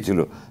করতে গিয়েছিল?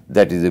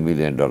 That is a $1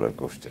 million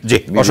question. জি,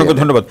 অসংখ্য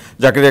ধন্যবাদ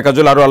জাকারিয়া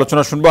কাজল। আরো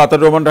আলোচনা শুনবো।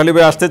 আতাউর রহমান ঢালী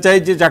ভাই আসতে চাই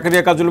যে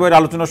জাকারিয়া কাজল ভাইয়ের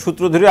আলোচনার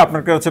সূত্র ধরে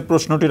আপনার কাছে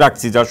প্রশ্নটি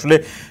রাখছি যে আসলে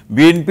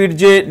বিএনপির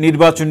যে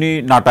নির্বাচনী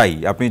নাটাই,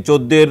 আপনি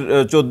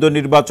 14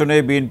 নির্বাচনে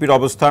বিএনপির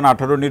অবস্থান,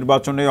 18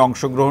 নির্বাচনে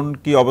অংশগ্রহণ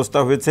কি অবস্থা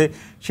হয়েছে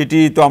সেটি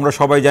তো আমরা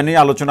সবাই জানি,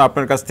 আলোচনা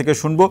আপনার কাছ থেকে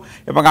শুনবো।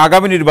 এবং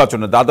আগামী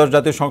নির্বাচনে, দ্বাদশ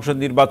জাতীয় সংসদ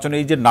নির্বাচনে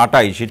এই যে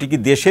নাটাই, সেটি কি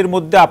দেশের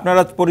মধ্যে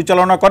আপনারা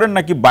পরিচালনা করেন,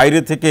 নাকি বাইরে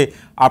থেকে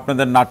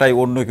আপনাদের নাটাই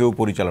অন্য কেউ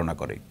পরিচালনা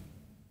করে?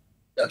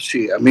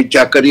 আমি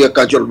জাকারিয়া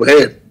কাজল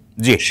ভাইয়ের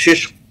শেষ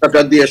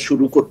কথাটা দিয়ে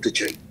শুরু করতে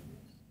চাই।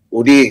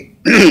 উনি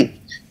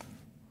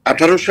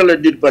 18 সালের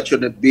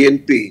নির্বাচনে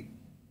বিএনপি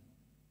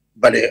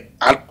মানে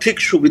আর্থিক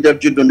সুবিধার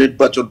জন্য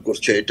নির্বাচন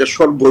করছে, এটা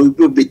সর্বৈব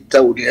মিথ্যা।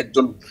 উনি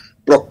একজন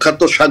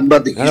প্রখ্যাত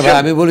সাংবাদিক।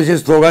 আমি বলেছি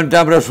স্লোগানটা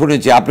আমরা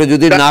শুনেছি, আপনি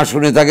যদি না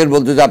শুনে থাকেন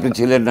বলতে যে আপনি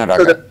ছিলেন না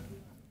ঢাকা।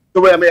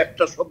 তবে আমি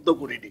একটা শব্দ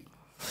করিনি,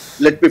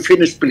 let me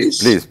finish please.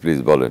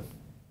 Please বলেন।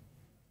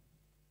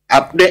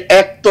 আপনি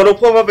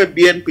একতরফা ভাবে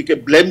বিএনপি কে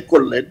ব্লেম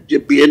করলেন যে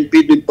বিএনপি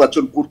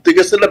নির্বাচন করতে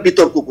গেছে না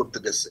বিতর্ক করতে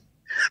গেছে।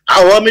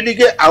 আওয়ামী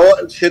লীগে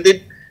সেদিন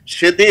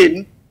সেদিন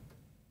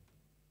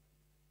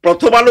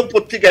প্রথম আলো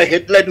পত্রিকায়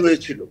হেডলাইন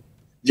হয়েছিল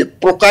যে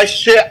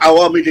প্রকাশ্যে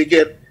আওয়ামী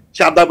লীগের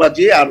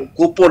চাঁদাবাজি আর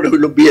গোপন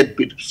হইল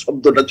বিএনপির,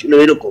 শব্দটা ছিল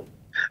এরকম।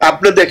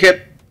 আপনি দেখেন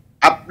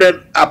আপনার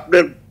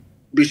আপনার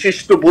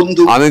বিশিষ্ট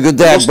বন্ধু, আমি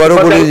কিন্তু একবারও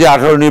বলি যে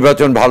 18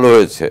 নির্বাচন ভালো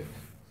হয়েছে।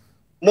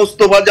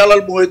 মোস্তফা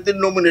জালাল মহিউদ্দিন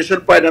নমিনেশন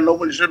পায় না,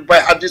 নমিনেশন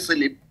পায় হাজী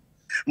সেলিম।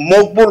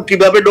 মকবুল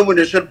কিভাবে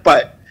নমিনেশন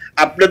পায়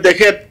আপনি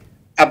দেখেন।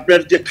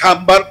 আপনার যে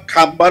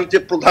খাম্বার যে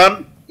প্রধান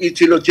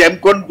ছিল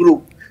জ্যামকন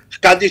গ্রুপ,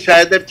 কাজী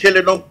সাহেদের ছেলে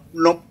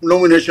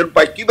নমিনেশন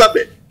পায়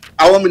কিভাবে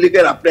আওয়ামী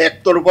লীগের। আপনি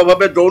একতরফা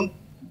ভাবে ডোন্ট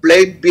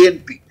ব্লেম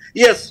বিএনপি।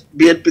 ইয়েস,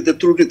 বিএনপিতে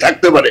ত্রুটি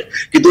থাকতে পারে,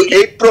 কিন্তু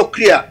এই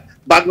প্রক্রিয়া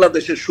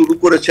বাংলাদেশে শুরু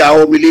করেছে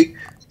আওয়ামী লীগ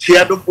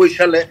 96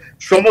 সালে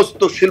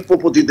সমস্ত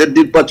শিল্পপতিদের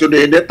নির্বাচনে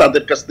এনে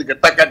তাদের কাছ থেকে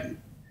টাকা নিয়ে।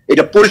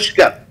 এটা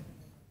পরিষ্কার।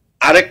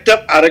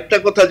 আরেকটা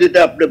কথা যেটা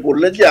আপনি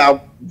বললেন যে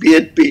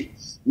বিএনপি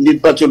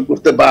নির্বাচন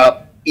করতে বা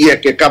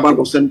ইয়াকে কামাল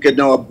হোসেনকে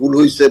নেওয়া ভুল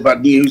হয়েছে বা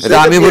নিয়ে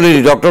হয়েছে, আমি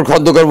বলিনি, ডক্টর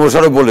খন্দকার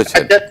মোশাররফ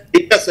বলেছেন।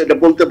 ঠিক আছে, এটা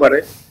বলতে পারে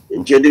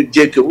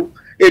যে কেউ।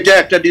 এটা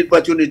একটা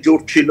নির্বাচনী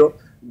জোট ছিল,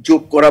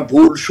 জোট করা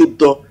ভুল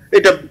শুদ্ধ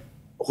এটা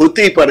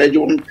হতেই পারে।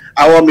 যেমন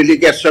আওয়ামী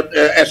লীগ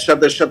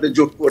এরশাদের সাথে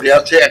জোট করে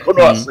আছে,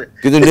 এখনো আছে,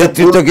 কিন্তু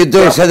নেতৃত্ব কিন্তু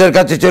এরশাদের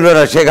কাছে ছিল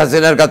না, শেখ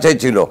হাসিনার কাছেই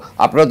ছিল।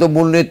 আপনারা তো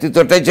মূল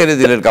নেতৃত্বটাই ছেড়ে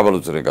দিলেন কামাল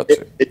হোসেনের কাছে।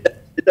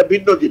 এটা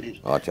ভিন্ন জিনিস।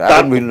 আচ্ছা,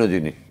 এখন ভিন্ন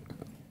জিনিস।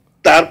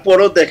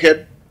 তারপরও দেখেন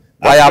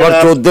ভাই, আবার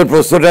 14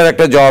 প্রশ্নটার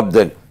একটা জবাব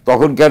দেন।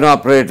 তখন কেন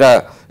আপনার এটা,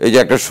 এই যে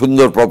একটা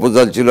সুন্দর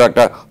প্রপোজাল ছিল,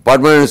 একটা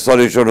পার্মানেন্ট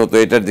সলিউশন হতো,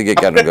 এটার দিকে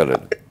কেন গেলেন?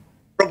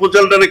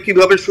 প্রপোজালটারে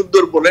কিভাবে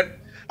সুন্দর বলেন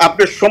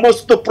আপনি?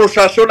 সমস্ত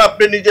প্রশাসন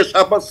আপনি নিজে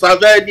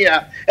সাজায় নিয়ে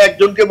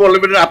একজনকে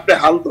বলবেন আপনি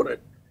হাল ধরেন,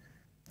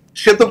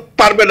 সে তো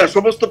পারবে না।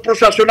 সমস্ত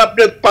প্রশাসন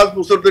আপনি 5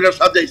 বছর ধরে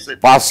সাজাইছেন,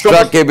 5টা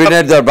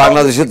ক্যাবিনেট।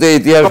 বাংলাদেশে তো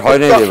ইতিহাস হয়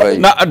নাই রে ভাই।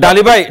 না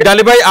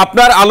ডালি ভাই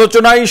আপনার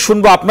আলোচনায়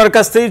শুনবো, আপনার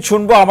কাছ থেকেই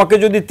শুনবো। আমাকে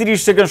যদি 30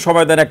 সেকেন্ড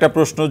সময় দেন একটা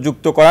প্রশ্ন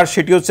যুক্ত করার,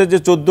 সেটি হচ্ছে যে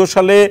 14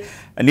 সালে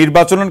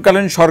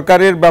নির্বাচনকালীন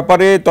সরকারের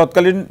ব্যাপারে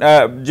তৎকালীন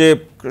যে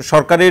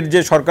সরকারের যে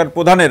সরকার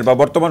প্রধানের বা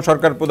বর্তমান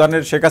সরকার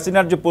প্রধানের শেখ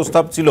হাসিনার যে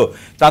প্রস্তাব ছিল,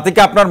 তা থেকে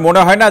আপনার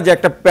মনে হয় না যে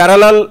একটা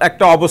প্যারালাল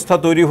একটা অবস্থা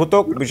তৈরি হতো,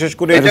 বিশেষ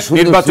করে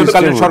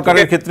নির্বাচনকালীন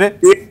সরকারের ক্ষেত্রে?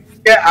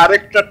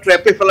 আরেকটা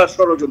ট্র্যাপে ফেলার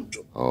ষড়যন্ত্র।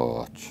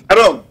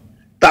 কারণ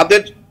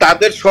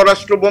তাদের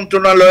স্বরাষ্ট্র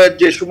মন্ত্রণালয়ের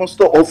যে সমস্ত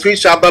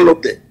অফিস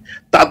আদালতে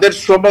তাদের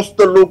সমস্ত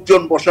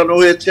লোকজন বসানো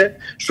হয়েছে,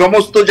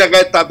 সমস্ত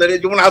জায়গায় তাদের,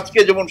 যেমন আজকে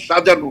যেমন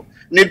সাজানো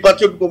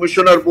নির্বাচন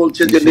কমিশনার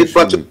বলছে যে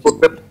নির্বাচন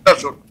করবে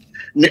প্রশাসন,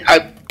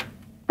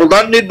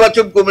 প্রধান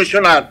নির্বাচন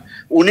কমিশনার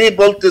উনি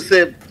বলতেছে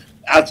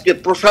আজকে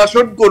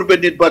প্রশাসন করবে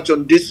নির্বাচন,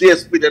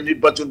 ডিসিএসপিরা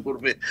নির্বাচন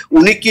করবে,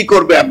 উনি কি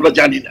করবে আমরা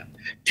জানি না।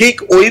 ঠিক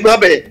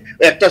ওইভাবে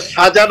একটা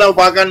সাজানো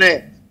বাগানে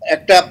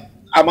একটা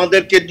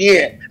আমাদেরকে নিয়ে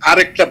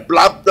আরেকটা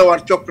ব্লাফ দেওয়ার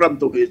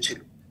চক্রান্ত হয়েছিল।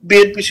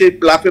 বিএনপি সেই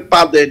ব্লাফে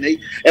পা দেয় নেই,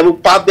 এবং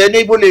পা দেয়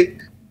নেই বলে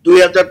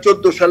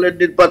 2014 সালের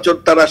নির্বাচন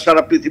তারা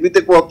সারা পৃথিবীতে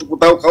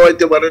কোথাও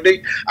খাওয়াইতে পারে নেই,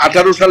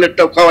 18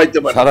 সালেরটাও খাওয়াইতে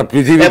পারে সারা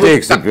পৃথিবীতে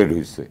এক্সেপ্টেড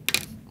হয়েছে।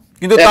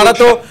 কিন্তু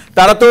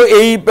তারা তো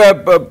এই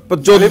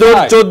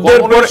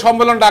 14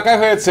 সম্মেলন ঢাকায়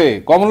হয়েছে,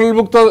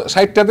 কমনওয়েলথভুক্ত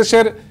 60টা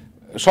দেশের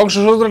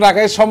সংসদ সদস্য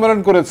ঢাকায় সম্মেলন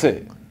করেছে।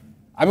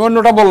 আমি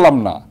অন্যটা বললাম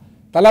না।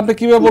 তাহলে আপনি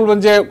কিভাবে বলবেন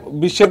যে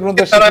বিশ্বের কোনো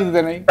দেশ স্বীকৃতি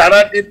দেয় নাই? তারা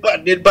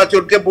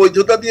নির্বাচনকে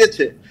বৈধতা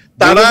দিয়েছে,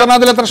 তারা না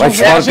দিলে তারা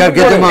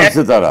সরকারকে তো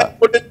মানছে, তারা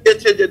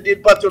দিয়েছে যে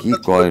নির্বাচন কি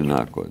কয় না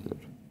কয়,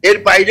 এর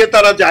বাইরে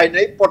তারা যায়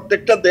নাই।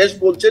 প্রত্যেকটা দেশ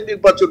বলছে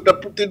নির্বাচনটা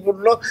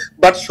প্রতিমূল্য,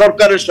 বাট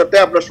সরকারের সাথে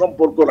আমরা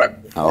সম্পর্ক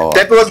রাখবো।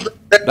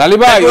 ডালি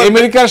ভাই,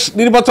 আমেরিকার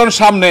নির্বাচন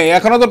সামনে,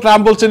 এখনো তো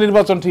ট্রাম্প বলছে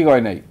নির্বাচন ঠিক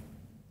হয় নাই।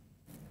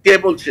 কে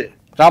বলছে?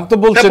 ট্রাম্প তো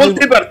বলছে,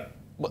 বলতেই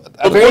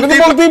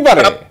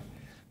পারে।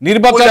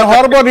 নির্বাচন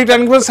হওয়ার পর,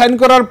 রিটার্ন করে সাইন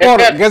করার পর,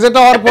 গেজেট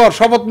হওয়ার পর,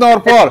 শপথ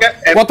নেওয়ার পর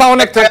কথা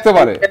অনেক থাকতে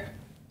পারে।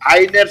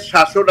 আইনের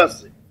শাসন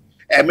আছে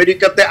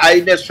আমেরিকাতে,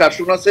 আইনের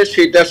শাসন আছে,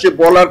 সেটা সে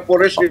বলার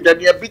পরে সেটা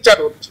নিয়ে বিচার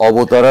হচ্ছে।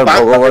 অবতারার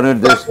ভগবানের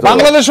দেশ।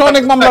 বাংলাদেশে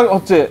অনেক মামলা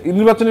হচ্ছে,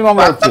 নির্বাচনী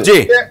মামলা হচ্ছে।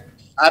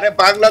 আরে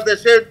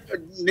বাংলাদেশের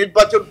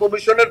নির্বাচন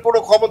কমিশনের কোনো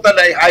ক্ষমতা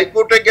নাই।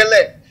 হাইকোর্টে গেলে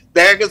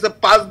দেখা গেছে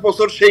 5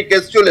 বছর সেই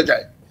কেস চলে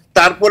যায়,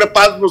 তারপরে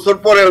 5 বছর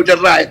পরে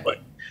ওইটার রায়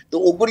হয়। তো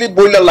ওগুলি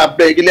বইলা লাভ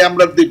নেই। এগুলি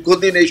আমরা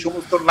দীর্ঘদিন এই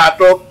সমস্ত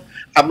নাটক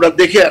আমরা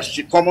দেখে আসছি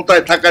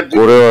ক্ষমতায় থাকার জন্য।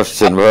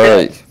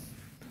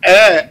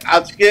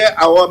 আজকে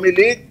আওয়ামী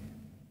লীগ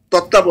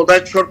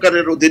তত্ত্বাবধায়ক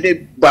সরকারের অধীনে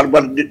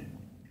বারবার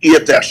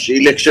ইয়েতে আসছে,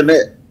 ইলেকশনে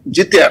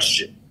জিতে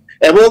আসছে,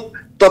 এবং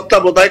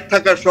তত্ত্বাবধায়ক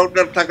থাকার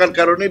সরকার থাকার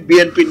কারণে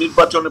বিএনপি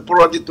নির্বাচনে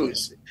পরাজিত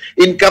হয়েছে,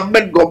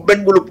 ইনকামবেন্ট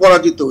গভর্নমেন্ট গুলো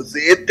পরাজিত হয়েছে।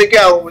 এর থেকে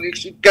আওয়ামী লীগ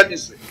শিক্ষা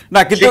নিছে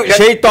না। কিন্তু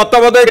সেই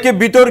তত্ত্বাবধায়ককে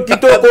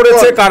বিতর্কিত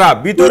করেছে কারা?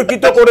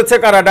 বিতর্কিত করেছে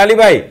কারা ডালি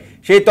ভাই?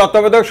 সেই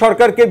তত্ত্বাবধায়ক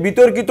সরকারকে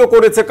বিতর্কিত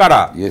করেছে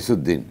কারা?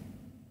 ইয়েসুদ্দিন।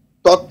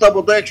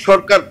 তত্ত্বাবধায়ক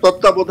সরকার,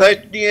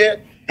 তত্ত্বাবধায়ক নিয়ে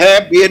হ্যাঁ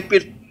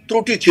বিএনপির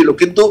ত্রুটি ছিল,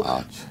 কিন্তু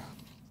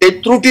এই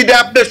ত্রুটিটা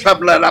আপনি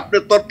সামলান। আপনি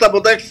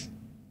তত্ত্বাবধায়ক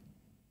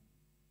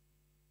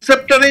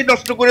সেপ্টারেই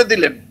নষ্ট করে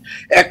দিলেন।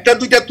 একটা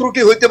দুইটা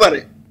ত্রুটি হইতে পারে,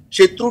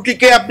 সেই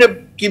ত্রুটিকে আপনি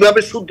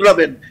কিভাবে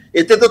শুধরাবেন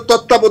এতে তো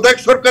তত্ত্বাবধায়ক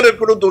সরকারের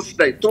কোনো দোষ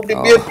নাই। ত্রুটি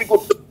বিএনপি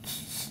করতে,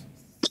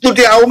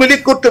 ত্রুটি আওয়ামী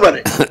লীগ করতে পারে,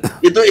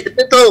 কিন্তু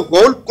এতে তো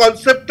হোল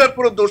কনসেপ্টটার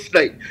কোনো দোষ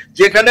নাই।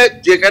 যেখানে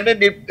যেখানে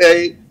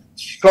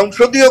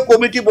সংসদীয়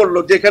কমিটি বলল,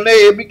 যেখানে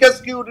এমিকাস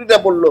কিউরিরা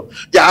বলল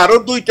যে আরো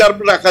 2 টার্ম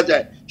রাখা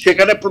যায়,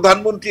 সেখানে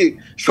প্রধানমন্ত্রী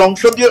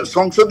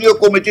সংসদীয়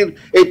কমিটির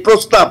এই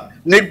প্রস্তাব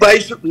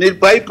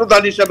নির্বাহী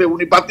প্রধান হিসাবে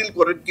উনি বাতিল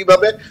করেন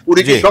কিভাবে?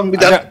 উনি কি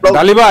সংবিধান?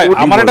 ডালি ভাই,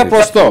 আমার একটা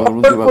প্রশ্ন,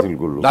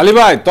 ডালি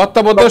ভাই,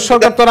 তত্ত্বাবধায়ক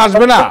সরকার তো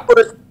আসবে না,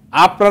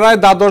 আপনারাই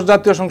দ্বাদশ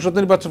জাতীয় সংসদ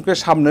নির্বাচনকে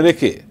সামনে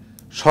রেখে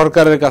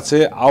সরকারের কাছে,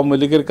 আওয়ামী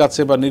লীগের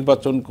কাছে বা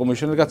নির্বাচন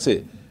কমিশনের কাছে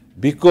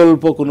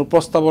বিকল্প কোনো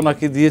প্রস্তাবনা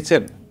কি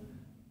দিয়েছেন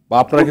বা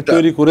আপনারা কি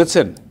তৈরি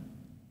করেছেন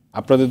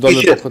আপনাদের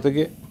দলের পক্ষ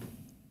থেকে?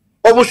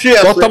 অবশ্যই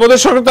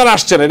তত্ত্বাবধায়ক সরকার তো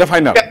আসছে না, এটা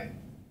ফাইনাল।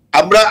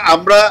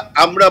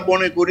 আমরা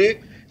মনে করি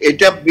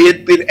এটা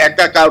বিএনপির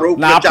একা কারো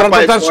না,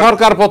 আপনার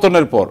সরকার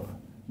পতনের পর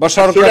বা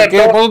সরকারকে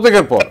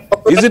পদত্যাগের পর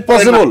ইজ ইট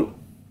পসিবল?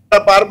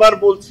 বারবার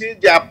বলছি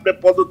যে আপনি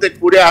পদত্যাগ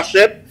করে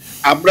আসেন,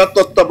 আমরা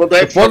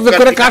তত্ত্বাবধায়ক পদত্যাগ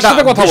করে কার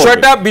সাথে কথা বলবো?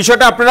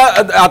 বিষয়টা আপনারা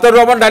আতাউর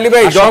রহমান ডালি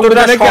ভাই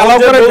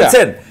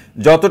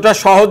যতটা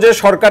সহজে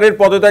সরকারের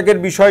পদত্যাগের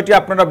বিষয়টি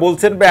আপনারা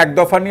বলছেন বা এক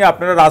দফা নিয়ে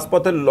আপনারা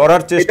রাজপথে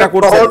লড়ার চেষ্টা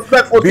করছেন,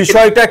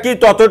 বিষয়টা কি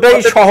ততটাই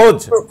সহজ?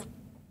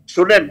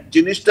 শুনেন,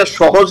 জিনিসটা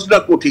সহজ না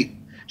কঠিন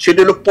সেটা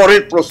হলো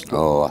পরের প্রশ্ন।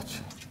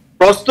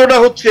 প্রশ্নটা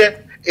হচ্ছে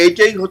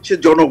এইটাই হচ্ছে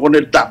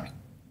জনগণের দাবি,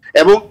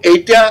 এবং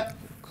এইটা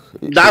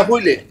না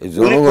হইলে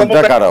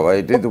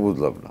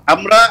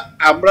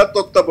আমরা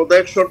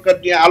তত্ত্বাবধায়ক সরকার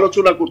নিয়ে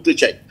আলোচনা করতে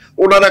চাই।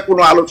 ওনারা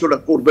কোনো আলোচনা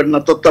করবেন না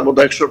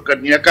তত্ত্বাবধায়ক সরকার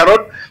নিয়ে, কারণ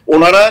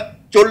ওনারা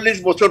 40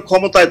 বছর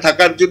ক্ষমতায়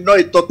থাকার জন্য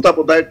এই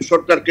তত্ত্বাবধায়ক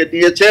সরকারকে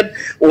নিয়েছেন।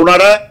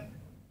 ওনারা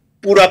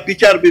পুরা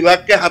বিচার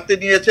বিভাগকে হাতে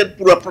নিয়েছেন,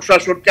 পুরা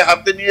প্রশাসনকে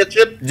হাতে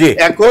নিয়েছেন।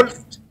 এখন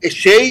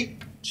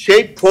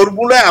সেই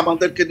ফর্মুলায়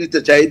আমাদেরকে নিতে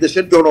চাই।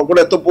 দেশের জনগণ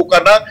এত বোকা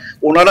না।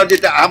 ওনারা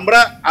যেটা,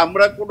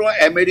 আমরা কোনো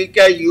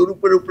আমেরিকা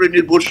ইউরোপের উপরে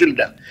নির্ভরশীল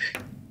না।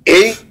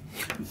 এই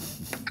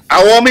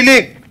আওয়ামী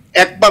লীগ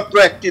একমাত্র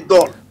একটি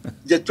দল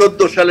যে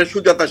 14 সালে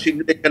সুজাতা সিং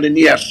এখানে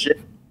নিয়ে আসছে,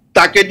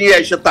 তাকে নিয়ে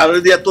এসে তারা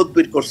দিয়ে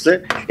তদবির করছে।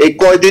 এই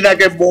কয়দিন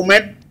আগে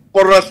মোমেন্ট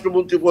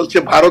পররাষ্ট্রমন্ত্রী বলছে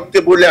ভারতকে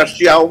বলে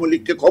আসছি আওয়ামী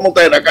লীগকে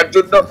ক্ষমতায় রাখার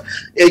জন্য।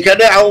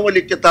 এইখানে আওয়ামী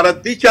লীগকে তারা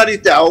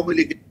দ্বিচারিতে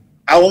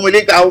আওয়ামী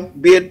লীগ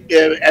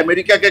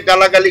আমেরিকাকে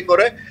গালাগালি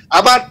করে,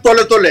 আবার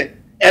তলে তলে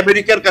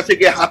আমেরিকার কাছে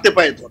গিয়ে হাতে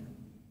পায়ে ধরে,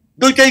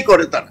 দুইটাই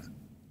করে তারা।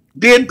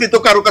 বিএনপি তো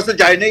কারো কাছে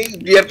যায় নাই,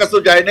 ইয়ের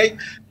কাছেও যায় নাই,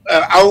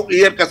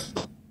 ইয়ের কাছে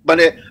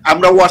মানে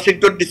আমরা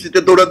ওয়াশিংটন ডিসিতে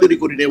দৌড়াদৌড়ি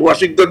করি নাই।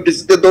 ওয়াশিংটন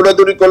ডিসিতে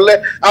দৌড়াদৌড়ি করলে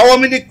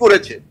আওয়ামী লীগ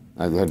করেছে।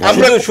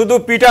 শুধু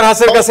পিটার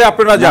হাসের কাছে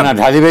আপনারা জানেন।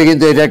 ঢালি ভাই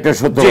কিন্তু এটা একটা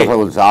সত্য কথা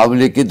বলছে, আওয়ামী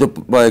লীগ কিন্তু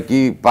কি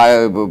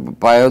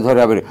পায়ে ধরে,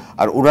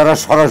 আর ওনারা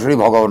সরাসরি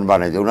ভগবান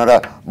বানায়, ওনারা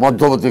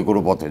মধ্যবর্তী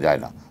কোনো পথে যায়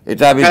না।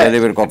 এটা আমি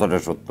ঢালিবের কথাটা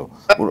সত্য,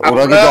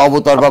 ওরা কিন্তু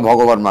অবতার বা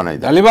ভগবান বানায়।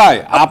 ঢালি ভাই,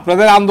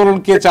 আপনাদের আন্দোলন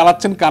কে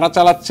চালাচ্ছেন, কারা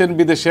চালাচ্ছেন,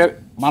 বিদেশের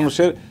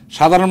মানুষের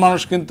সাধারণ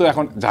মানুষ কিন্তু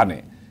এখন জানে,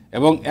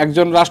 এবং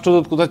একজন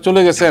রাষ্ট্রদূত কোথায়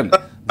চলে গেছেন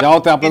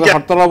যাওয়াতে আপনাদের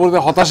হরতাল অবরোধে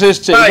হতাশা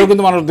এসছে, এটাও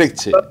কিন্তু মানুষ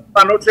দেখছে।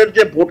 মানুষের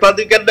যে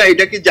ভোটাধিকার না,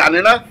 এটা কি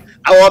জানে না?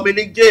 আওয়ামী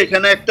লীগ যে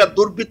এখানে একটা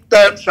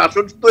দুর্বৃত্তায়ন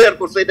শাসন তৈরি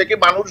করছে, এটা কি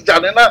মানুষ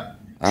জানে না?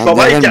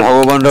 সবাই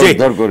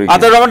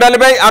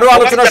আরো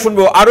আলোচনা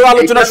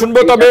শুনবো,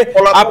 তবে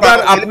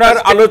আপনার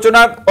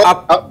আলোচনা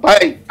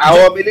ভাই,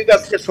 আওয়ামী লীগ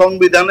আজকে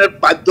সংবিধানের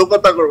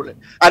বাধ্যকতা করবে।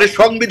 আরে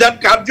সংবিধান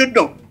কার জন্য?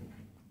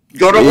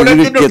 জনগণের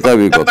জন্য।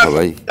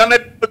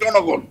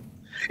 জনগণ,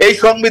 এই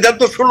সংবিধান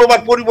তো 16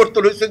 বার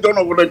পরিবর্তন হয়েছে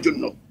জনগণের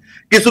জন্য,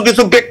 কিছু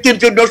কিছু ব্যক্তির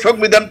জন্য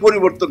সংবিধান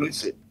পরিবর্তন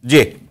হয়েছে।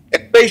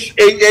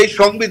 এই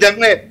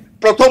সংবিধানে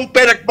প্রথম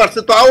প্যারাক পারছে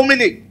তো আওয়ামী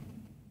লীগ,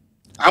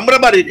 আমরা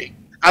মারিনি।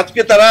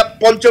 আজকে তারা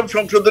 5ম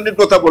সংশোধনীর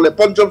কথা বলে,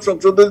 5ম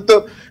সংশোধনী তো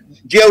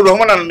জিয়াউর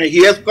রহমান আনেন, হি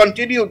হ্যাজ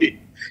কন্টিনিউড ইট।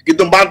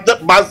 কিন্তু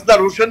মাজদার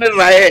হোসেনের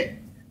রায়ে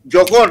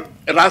যখন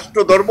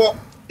রাষ্ট্রধর্ম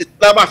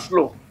ইসলাম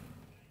আসলো,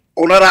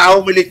 ওনারা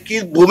আওয়ামী লীগ কি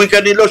ভূমিকা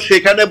নিল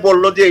সেখানে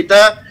বলল যে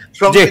এটা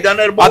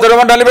সংবিধানের।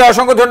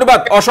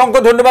 অসংখ্য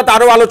ধন্যবাদ।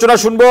 আরো আলোচনা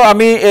শুনবো।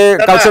 আমি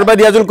কাউসার ভাই,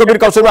 রিয়াজুল কবির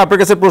কাউসার ভাই,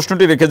 আপনার কাছে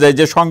প্রশ্নটি রেখে যাই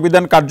যে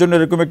সংবিধান কার জন্য,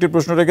 এরকম একটি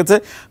প্রশ্ন রেখেছে,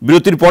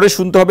 বিরতির পরে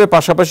শুনতে হবে।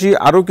 পাশাপাশি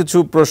আরো কিছু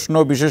প্রশ্ন,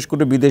 বিশেষ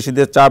করে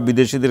বিদেশিদের চাপ,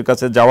 বিদেশিদের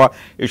কাছে যাওয়া,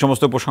 এই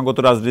সমস্ত প্রসঙ্গ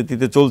তো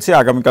রাজনীতিতে চলছে।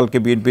 আগামীকালকে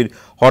বিএনপির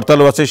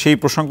হরতালও আছে, সেই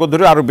প্রসঙ্গ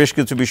ধরে আরো বেশ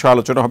কিছু বিষয়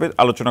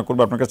আলোচনা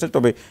করবো আপনার কাছে,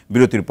 তবে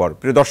বিরতির পর।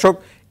 প্রিয় দর্শক,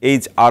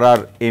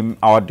 HRRM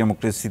আওয়ার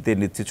ডেমোক্রেসিতে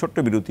নিচ্ছি ছোট্ট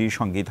বিরতি,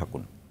 সঙ্গেই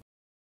থাকুন।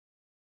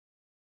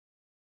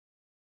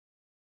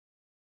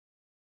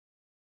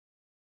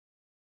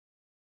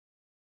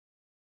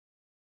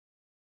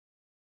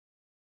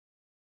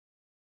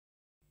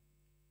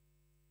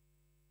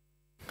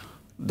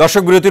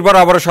 দর্শক, বিরতির পর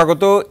আবারও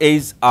স্বাগত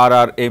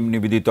HRRM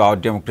নিবেদিত আওয়ার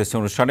ডেমোক্রেসি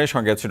অনুষ্ঠানে।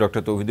 সঙ্গে আছে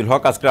ডক্টর তৌহিদুল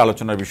হক। আজকের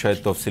আলোচনার বিষয়ে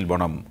তফসিল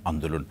বনাম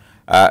আন্দোলন।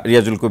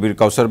 রিয়াজুল কবির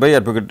কাউসার ভাই,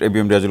 অ্যাডভোকেট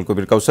ABM রিয়াজুল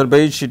কবির কাউসার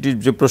ভাই, সেটির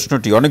যে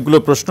প্রশ্নটি, অনেকগুলো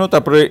প্রশ্ন,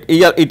 তারপরে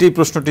এইটাই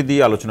প্রশ্নটি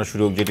দিয়ে আলোচনা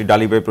শুরু হোক, যেটি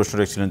ডালি ভাই প্রশ্ন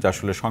রেখেছিলেন যে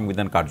আসলে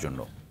সংবিধান কার জন্য।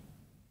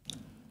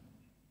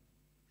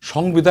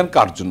 সংবিধান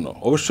কার জন্য?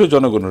 অবশ্যই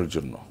জনগণের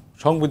জন্য।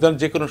 সংবিধান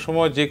যে কোনো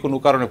সময় যে কোনো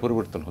কারণে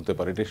পরিবর্তন হতে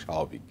পারে, এটাই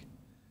স্বাভাবিক।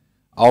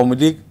 আওয়ামী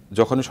লীগ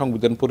যখনই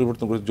সংবিধান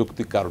পরিবর্তন করেছে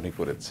যৌক্তিক কারণই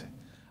করেছে।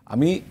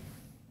 আমি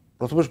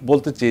প্রথমে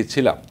বলতে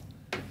চেয়েছিলাম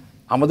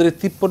আমাদের এই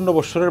 53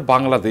 বছরের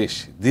বাংলাদেশ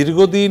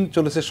দীর্ঘদিন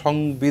চলেছে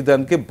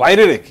সংবিধানকে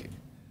বাইরে রেখে,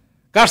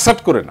 কাটছাঁট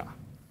করে না।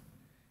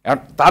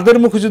 তাদের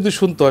মুখে যদি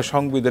শুনতে হয়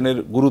সংবিধানের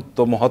গুরুত্ব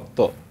মহত্ব,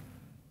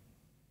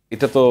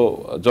 এটা তো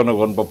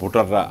জনগণ বা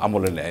ভোটাররা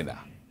আমলে নেয় না।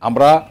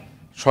 আমরা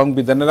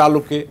সংবিধানের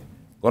আলোকে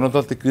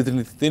গণতান্ত্রিক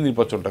রীতিনীতিতে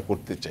নির্বাচনটা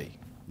করতে চাই।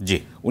 জি,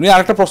 উনি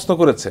আরেকটা প্রশ্ন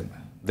করেছেন,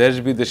 দেশ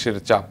বিদেশের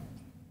চাপ।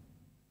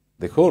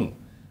 দেখুন,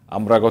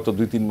 আমরা গত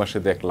 2-3 মাসে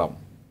দেখলাম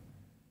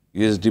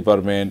ইউএস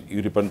ডিপার্টমেন্ট,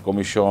 ইউরোপিয়ান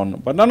কমিশন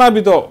বা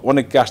নানাবিধ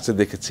অনেককে আসতে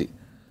দেখেছি।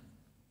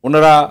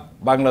 ওনারা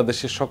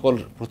বাংলাদেশের সকল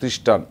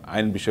প্রতিষ্ঠান,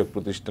 আইন বিষয়ক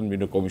প্রতিষ্ঠান,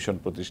 বিভিন্ন কমিশন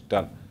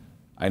প্রতিষ্ঠান,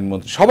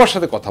 আইনমন্ত্রী সবার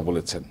সাথে কথা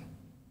বলেছেন,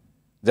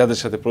 যাদের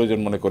সাথে প্রয়োজন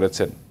মনে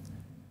করেছেন।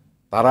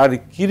 তারা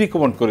কি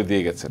রিকমেন্ড করে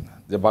দিয়ে গেছেন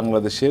যে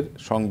বাংলাদেশের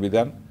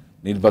সংবিধান,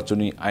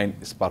 নির্বাচনী আইন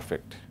ইজ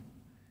পারফেক্ট।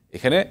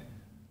 এখানে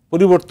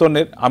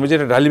পরিবর্তনের, আমি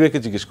যেটা ডালিবেকে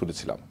জিজ্ঞেস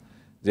করেছিলাম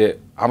যে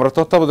আমরা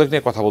তত্ত্বাবধায়ক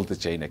নিয়ে কথা বলতে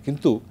চাই না,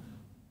 কিন্তু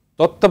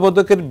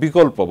তত্ত্বাবধায়কের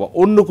বিকল্প বা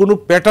অন্য কোনো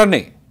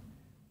প্যাটার্নে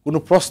কোনো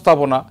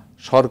প্রস্তাবনা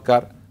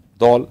সরকার,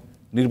 দল,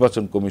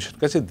 নির্বাচন কমিশন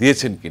কাছে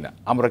দিয়েছেন কিনা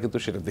আমরা কিন্তু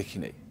সেটা দেখি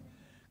নাই।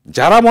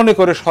 যারা মনে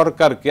করে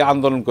সরকারকে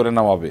আন্দোলন করে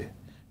নামাবে,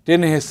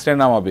 টেনে হেসড়ে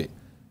নামাবে,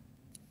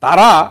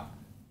 তারা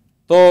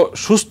তো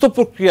সুস্থ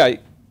প্রক্রিয়ায়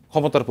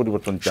ক্ষমতার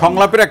পরিবর্তন চায়।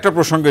 সংলাপের একটা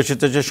প্রসঙ্গ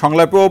এসেছে যে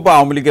সংলাপেও বা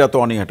আওয়ামী লীগের এত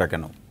অনীহাটা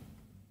কেন?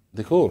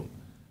 দেখুন,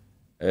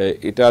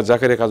 এটা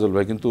জাকেরে কাজল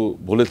ভাই কিন্তু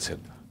বলেছেন,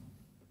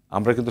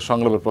 আমরা কিন্তু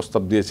সংলাপের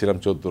প্রস্তাব দিয়েছিলাম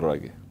 14-র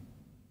আগে।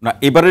 না,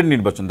 এবারের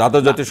নির্বাচন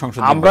দ্বাদশ জাতীয় সংসদ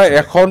আমরা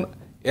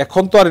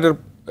এখন তো আর এটার,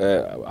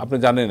 আপনি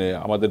জানেন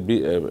আমাদের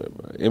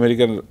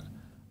আমেরিকান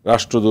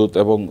রাষ্ট্রদূত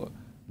এবং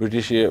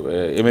ব্রিটিশ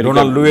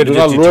ডোনাল্ড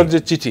লুয়ের যে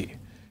চিঠি,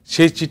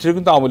 সেই চিঠির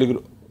কিন্তু আওয়ামী লীগের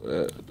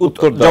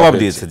উত্তর জবাব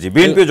দিয়েছে। জি,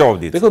 বিএনপি জবাব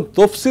দিয়েছে। দেখুন,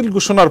 তফসিল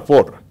ঘোষণার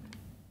পর,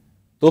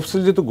 তফসিল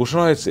যেহেতু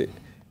ঘোষণা হয়েছে,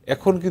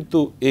 এখন কিন্তু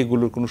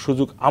এইগুলোর কোনো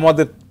সুযোগ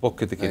আমাদের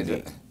পক্ষে থেকে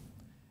নেই।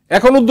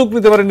 এখন উদ্যোগ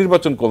নিতে পারে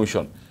নির্বাচন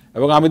কমিশন।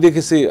 এবং আমি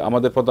দেখেছি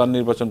আমাদের প্রধান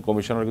নির্বাচন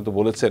কমিশনার কিন্তু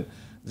বলেছেন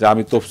যে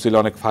আমি তফসিলে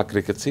অনেক ফাঁক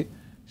রেখেছি,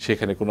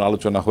 সেখানে কোনো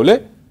আলোচনা হলে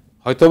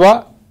হয়তোবা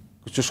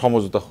কিছু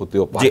সমঝোতা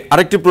হতেও পারে।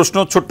 আরেকটি প্রশ্ন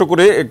ছোট্ট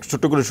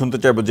করে শুনতে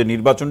চাইবো যে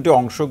নির্বাচনটি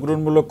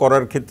অংশগ্রহণমূলক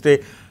করার ক্ষেত্রে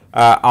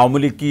আওয়ামী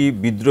লীগ কি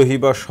বিদ্রোহী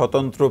বা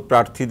স্বতন্ত্র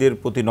প্রার্থীদের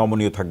প্রতি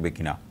নমনীয় থাকবে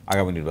কিনা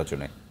আগামী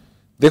নির্বাচনে?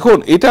 দেখুন,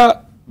 এটা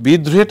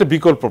বিদ্রোহী একটা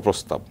বিকল্প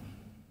প্রস্তাব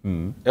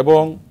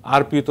এবং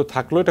আরপি তো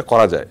থাকলেও এটা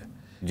করা যায়।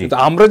 কিন্তু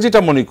আমরা যেটা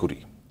মনে করি,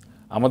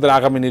 আমাদের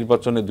আগামী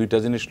নির্বাচনে দুইটা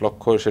জিনিস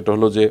লক্ষ্য, সেটা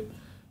হলো যে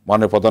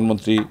মাননীয়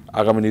প্রধানমন্ত্রী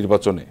আগামী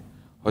নির্বাচনে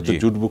হয়তো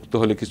জোটভুক্ত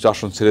হলে কিছু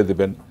আসন ছেড়ে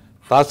দেবেন,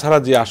 তাছাড়া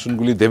যে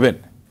আসনগুলি দেবেন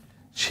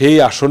সেই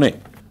আসনে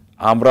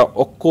আমরা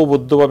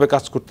ঐক্যবদ্ধভাবে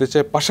কাজ করতে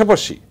চাই।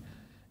 পাশাপাশি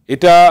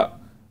এটা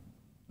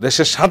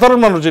দেশের সাধারণ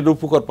মানুষ যেটা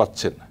উপকার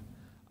পাচ্ছেন,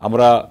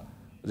 আমরা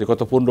যে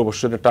গত 15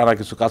 বছরে টানা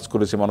কিছু কাজ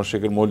করেছি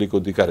মানুষের মৌলিক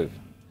অধিকারের,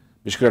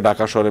 বিশেষ করে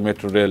ঢাকা শহরে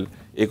মেট্রো রেল,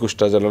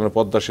 21টা জেলার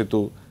পদ্মা সেতু,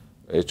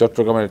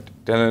 চট্টগ্রামে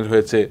টানেল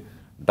হয়েছে,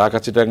 ঢাকা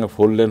চিটাগাং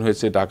 4 লেন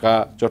হয়েছে, Dhaka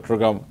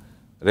Chittagong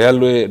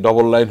railway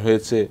double line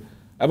হয়েছে,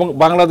 এবং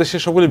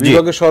বাংলাদেশের সকল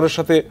বিভাগের শহরের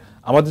সাথে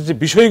আমাদের যে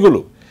বিষয়গুলো,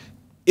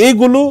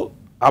 এইগুলো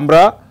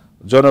আমরা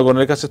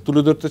জনগণের কাছে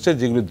তুলে ধরতে চাই,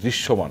 যেগুলো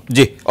দৃশ্যমান।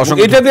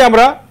 এটা দিয়ে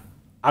আমরা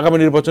আগামী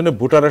নির্বাচনে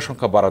ভোটারের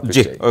সংখ্যা বাড়াতে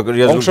চাই,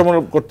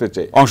 অংশগ্রহণ করতে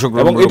চাই।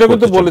 এবং এটা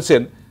কিন্তু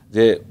বলেছেন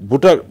যে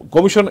ভোটার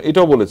কমিশন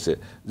এটাও বলেছে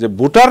যে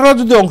ভোটাররা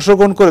যদি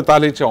অংশগ্রহণ করে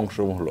তাহলে এটা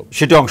অংশগ্রহণমূলক,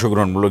 সেটা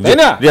অংশগ্রহণমূলক।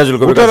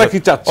 ভোটাররা কি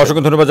চাচ্ছে?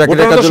 অসংখ্য ধন্যবাদ জাকির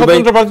কাজল ভাই।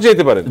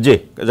 জি,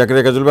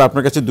 জাকির কাজল ভাই,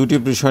 আপনার কাছে দুটি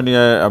বিষয়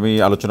নিয়ে আমি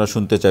আলোচনা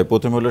শুনতে চাই।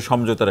 প্রথমে হলো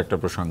সমঝোতার একটা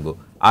প্রসঙ্গ,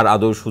 আর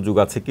আদৌ সুযোগ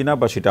আছে কিনা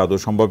বা সেটা আদৌ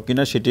সম্ভব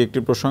কিনা, সেটি একটি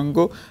প্রসঙ্গ।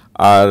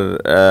 আর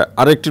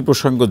আরেকটি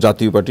প্রসঙ্গ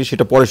জাতীয় পার্টি,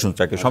 সেটা পরে শুনতে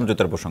চাই,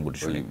 সমঝোতার প্রসঙ্গটি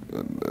শুনি।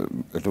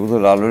 এটা তো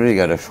লালনই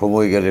গেলে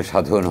সময় গেলে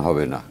সাধন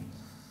হবে না,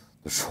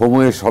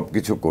 সময়ে সব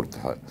কিছু করতে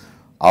হয়।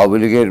 আওয়ামী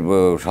লীগের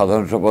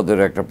সাধারণ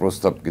সম্পাদকের একটা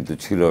প্রস্তাব কিন্তু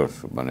ছিল,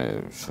 মানে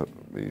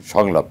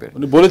সংলাপের,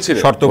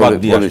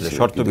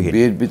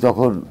 বিএনপি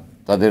তখন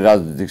তাদের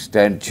রাজনৈতিক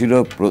স্ট্যান্ড ছিল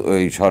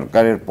এই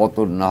সরকারের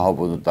পতন না হওয়া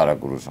পর্যন্ত তারা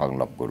কোনো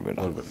সংলাপ করবে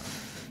না।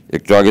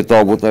 একটু আগে তো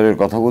অবতারের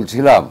কথা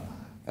বলছিলাম,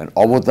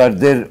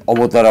 অবতারদের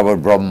অবতার আবার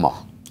ব্রহ্মা,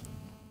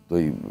 তো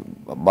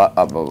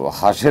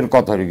হাসের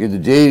কথা নেই, কিন্তু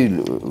যেই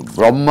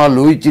ব্রহ্মা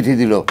লুই চিঠি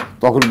দিল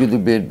তখন কিন্তু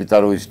বিএনপি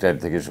তার ওই স্ট্যান্ড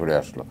থেকে সরে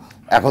আসলো।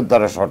 এখন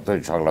তারা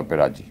শর্তহীন সংলাপে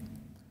রাজি।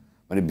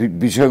 মানে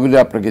বিষয়গুলি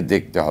আপনাকে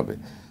দেখতে হবে।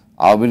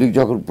 আওয়ামী লীগ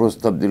যখন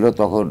প্রস্তাব দিল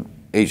তখন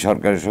এই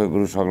সরকারের সঙ্গে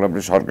কোনো সংলাপ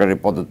নেই, সরকারের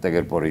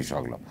পদত্যাগের পরেই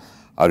সংলাপ।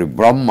 আর ওই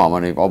ব্রহ্মা,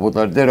 মানে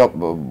অবতারদের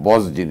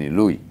বস যিনি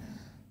লুই,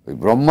 ওই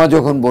ব্রহ্মা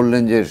যখন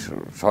বললেন যে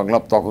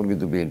সংলাপ, তখন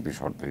কিন্তু বিএনপি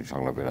শর্তহীন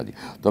সংলাপে রাজি।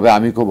 তবে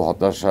আমি খুব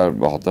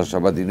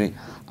হতাশাবাদী নই।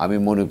 আমি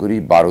মনে করি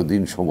 12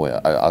 দিন সময়,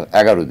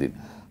 11 দিন,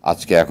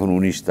 আজকে এখন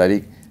 19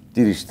 তারিখ,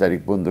 30 তারিখ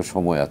পর্যন্ত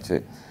সময় আছে।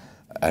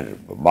 আর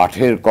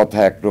মাঠের কথা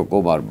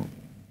একরকম, আর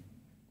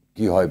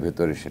কি হয়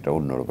ভেতরে সেটা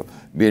অন্যরকম।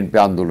 বিএনপি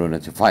আন্দোলন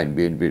আছে, ফাইন,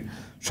 বিএনপির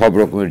সব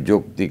রকমের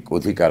যৌক্তিক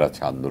অধিকার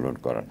আছে আন্দোলন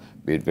করার।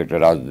 বিএনপি একটা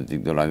রাজনৈতিক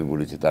দল, আমি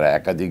বলেছি তারা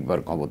একাধিকবার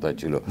ক্ষমতায়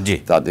ছিল,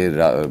 তাদের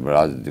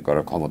রাজনীতি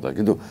করার ক্ষমতা।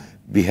 কিন্তু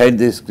বিহাইন্ড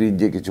দ্য স্ক্রিন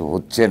যে কিছু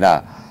হচ্ছে না,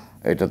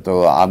 এটা তো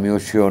আমিও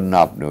শিওর না,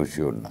 আপনিও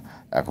শিওর না।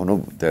 এখনও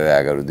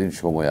 11 দিন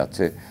সময়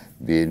আছে।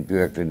 বিএনপিও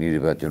একটা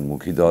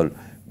নির্বাচনমুখী দল,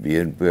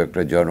 বিএনপিও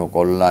একটা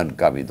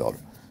জনকল্যাণকামী দল।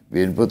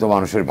 বিএনপিও তো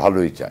মানুষের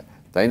ভালোই চায়,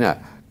 তাই না?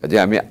 যে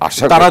আমি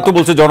আশা তারা তো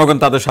বলছে জনগণ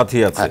তাদের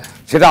সাথেই আছে।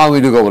 সেটা আওয়ামী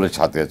লীগও বলে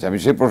সাথে আছে, আমি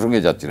সেই প্রসঙ্গে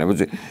যাচ্ছি না।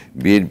 বলছি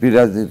বিএনপির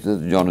রাজনীতি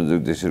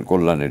দেশের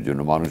কল্যাণের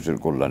জন্য, মানুষের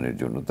কল্যাণের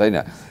জন্য, তাই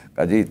না?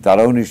 কাজেই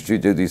তারাও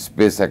নিশ্চয়ই যদি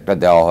স্পেস একটা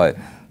দেওয়া হয়,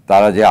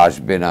 তারা যে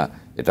আসবে না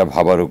এটা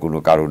ভাবারও কোনো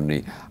কারণ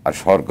নেই। আর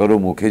সরকারও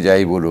মুখে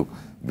যাই বলুক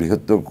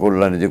বৃহত্তর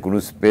কল্যাণে যে কোনো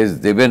স্পেস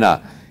দেবে না,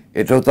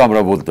 এটাও তো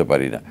আমরা বলতে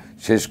পারি না।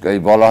 শেষ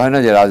বলা হয় না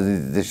যে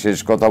রাজনীতিতে শেষ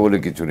কথা বলে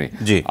কিছু নেই।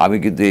 আমি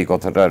কিন্তু এই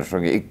কথাটার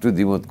সঙ্গে একটু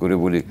দ্বিমত করে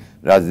বলি,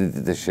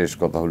 রাজনীতিতে শেষ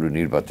কথা হলো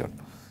নির্বাচন।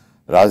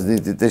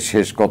 রাজনীতিতে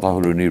শেষ কথা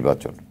হলো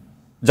নির্বাচন।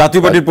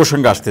 জাতীয় পার্টির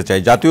প্রসঙ্গে আসতে চাই,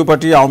 জাতীয়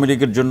পার্টি আওয়ামী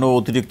লীগের জন্য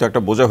অতিরিক্ত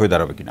একটা বোঝা হয়ে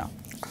দাঁড়াবে কিনা,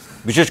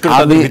 বিশেষ করে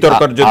তাদের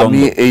ভিতরকার যে দ্বন্দ্ব?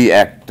 আমি এই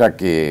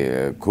অ্যাক্টটাকে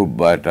খুব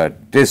একটা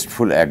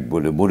টেস্টফুল অ্যাক্ট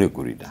বলে মনে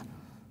করি না।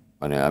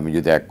 মানে আমি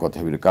যদি এক কথা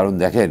বলি, কারণ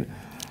দেখেন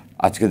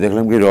আজকে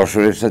দেখলাম কি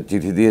রসরের সাথে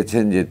চিঠি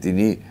দিয়েছেন যে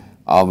তিনি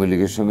আওয়ামী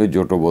লীগের সঙ্গে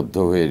জোটবদ্ধ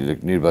হয়ে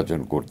নির্বাচন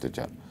করতে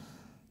চান।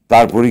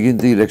 তারপরে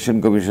কিন্তু ইলেকশন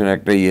কমিশন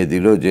একটা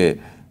দিল যে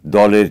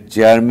দলের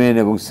চেয়ারম্যান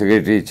এবং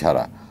সেক্রেটারি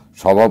ছাড়া,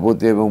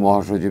 সভাপতি এবং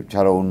মহাসচিব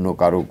ছাড়া অন্য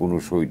কারো কোনো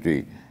সইটই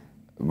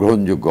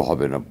গ্রহণযোগ্য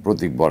হবে না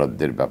প্রতীক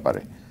বরাদ্দের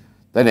ব্যাপারে,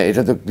 তাই না?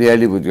 এটা তো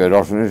ক্লিয়ারলি বুঝবে।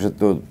 রসনের সাথে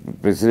তো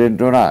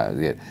প্রেসিডেন্টও না।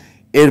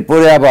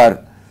 এরপরে আবার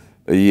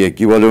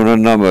কি বলে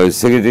ওনার নাম,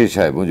 সেক্রেটারি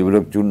সাহেব মুজিবুল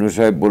হক চূর্ণ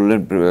সাহেব বললেন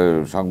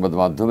সংবাদ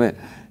মাধ্যমে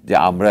যে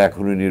আমরা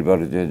এখনও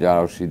নির্বাচনে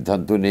যাওয়ার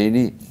সিদ্ধান্ত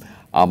নেইনি,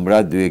 আমরা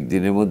 2-1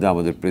 দিনের মধ্যে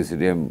আমাদের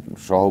প্রেসিডেন্ট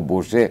সহ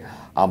বসে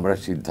আমরা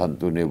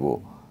সিদ্ধান্ত নেব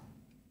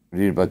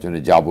নির্বাচনে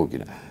যাব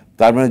কিনা।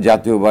 তার মানে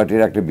জাতীয়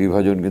পার্টির একটা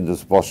বিভাজন কিন্তু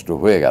স্পষ্ট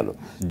হয়ে গেল।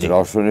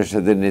 রসনের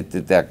সাথে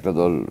নেতৃত্বে একটা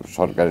দল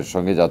সরকারের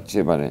সঙ্গে যাচ্ছে,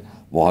 মানে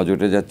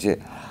মহাজোটে যাচ্ছে,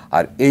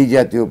 আর এই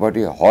জাতীয়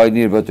পার্টি হয়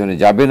নির্বাচনে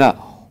যাবে না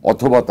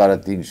অথবা তারা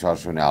 300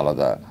 আসনে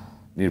আলাদা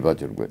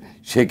নির্বাচন করে।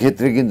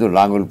 সেক্ষেত্রে কিন্তু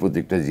লাঙল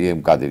প্রতীকটা জিএম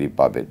কাদেরই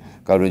পাবেন,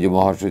 কারণ যে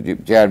মহাসচিব,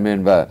 চেয়ারম্যান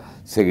বা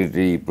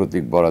সেক্রেটারি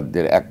প্রতীক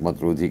বরাদ্দের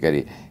একমাত্র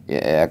অধিকারী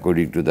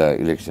according to the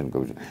election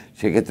commission.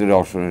 সেক্ষেত্রে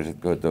রসনের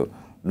সাথে হয়তো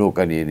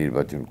নৌকা নিয়ে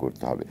নির্বাচন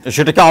করতে হবে।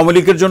 সেটাকে আওয়ামী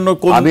লীগের জন্য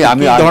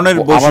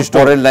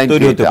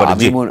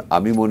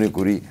আমি মনে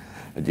করি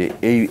যে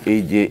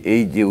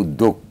এই যে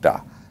উদ্যোগটা,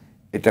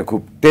 এটা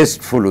খুব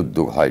টেস্টফুল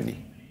উদ্যোগ হয়নি।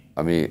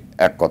 আমি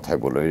এক কথায়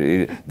বলবো,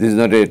 this is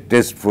not a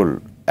tasteful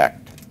act.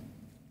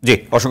 জি,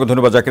 অসংখ্য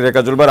ধন্যবাদ জাকির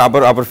কাজল ভাই।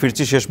 আবার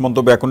ফিরছি, শেষ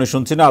মন্তব্য এখনই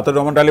শুনছি না। আতাউর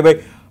রহমান আলী ভাই,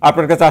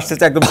 আপনার কাছে আসতে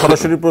চাই একদম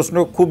সরাসরি প্রশ্ন,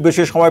 খুব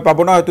বেশি সময়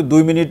পাবো না, হয়তো 2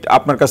 মিনিট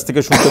আপনার কাছ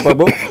থেকে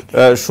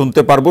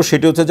শুনতে পারবো।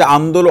 সেটি হচ্ছে যে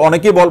আন্দোলন,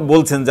 অনেকেই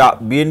বলছেন যে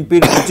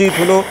বিএনপির উচিত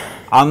হলো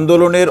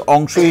আন্দোলনের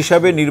অংশ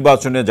হিসাবে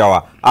নির্বাচনে যাওয়া,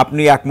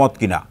 আপনি একমত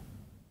কিনা?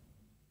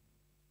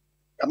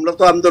 আমরা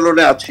তো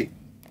আন্দোলনে আছি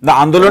না,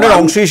 আন্দোলনের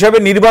অংশ হিসাবে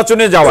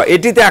নির্বাচনে যাওয়া,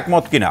 এটিতে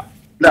একমত কিনা?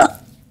 না,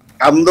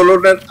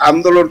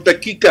 আন্দোলনটা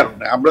কি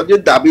কারণে আমরা যে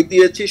দাবি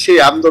দিয়েছি, সেই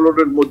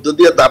আন্দোলনের মধ্য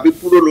দিয়ে দাবি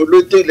পূরণ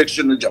হলেই তো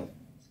ইলেকশনে যাব।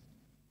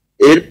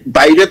 এর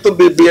বাইরে তো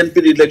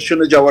বিএনপির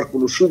ইলেকশনে যাওয়ার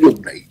কোনো সুযোগ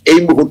নাই এই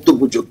মুহূর্ত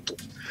পর্যন্ত।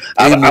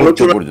 আর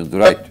আলোচনা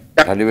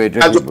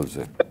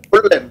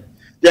বললেন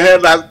যে হ্যাঁ,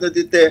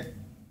 রাজনীতিতে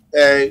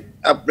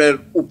আপনার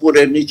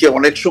উপরে নিচে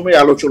অনেক সময়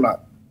আলোচনা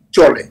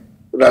চলে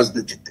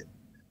রাজনীতিতে।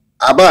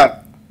 আবার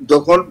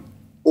যখন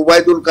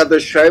ওবায়দুল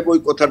কাদের সাহেব ওই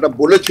কথাটা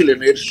বলেছিলেন,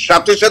 এর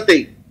সাথে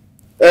সাথেই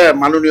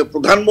মাননীয়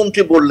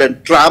প্রধানমন্ত্রী বললেন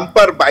ট্রাম্প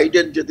আর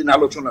বাইডেন যেদিন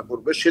আলোচনা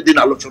করবে সেদিন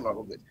আলোচনা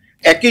হবে।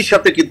 একই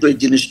সাথে কিন্তু এই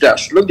জিনিসটা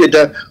আসলো,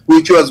 যেটা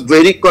হুইচ ওয়াজ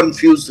ভেরি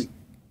কনফিউজিং।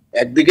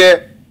 একদিকে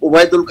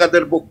ওবায়দুল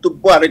কাদের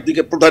বক্তব্য,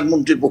 আরেকদিকে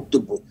প্রধানমন্ত্রীর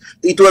বক্তব্য।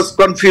 ইট ওয়াজ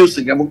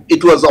কনফিউজিং এবং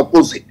ইট ওয়াজ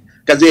অপোজিট।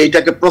 কাজে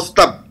এটাকে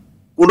প্রস্তাব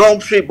কোনো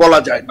অংশেই বলা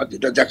যায় না,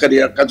 যেটা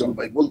জাকারিয়া কাজল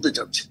ভাই বলতে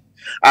চাচ্ছে।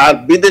 আর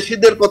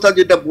বিদেশিদের কথা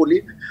যেটা বলি,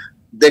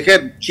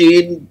 দেখেন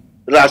চীন,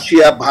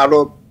 রাশিয়া,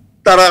 ভারত,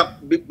 তারা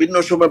বিভিন্ন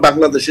সময়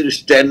বাংলাদেশের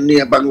স্ট্যান্ড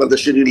নিয়ে,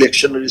 বাংলাদেশের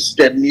ইলেকশনের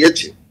স্ট্যান্ড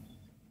নিয়েছে।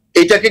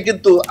 এটাকে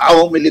কিন্তু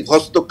আওয়ামী লীগ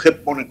হস্তক্ষেপ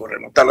মনে করে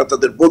না, তারা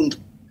তাদের বন্ধু।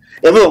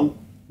 এবং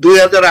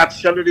 2008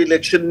 সালের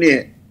ইলেকশন নিয়ে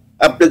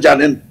আপনি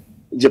জানেন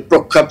যে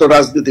প্রখ্যাত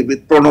রাজনীতিবিদ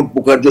প্রণব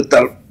মুখার্জি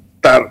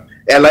তার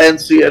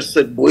অ্যালায়েন্স ইয়ার্স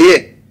এর বইয়ে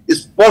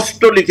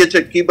স্পষ্ট লিখেছে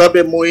কিভাবে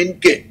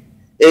মঈনকে,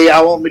 এই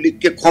আওয়ামী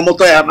লীগকে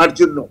ক্ষমতায় আনার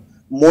জন্য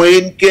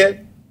মঈনকে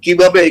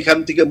কিভাবে এখান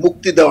থেকে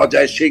মুক্তি দেওয়া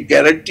যায়, সেই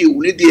গ্যারান্টি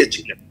উনি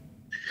দিয়েছিলেন।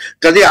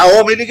 কাজে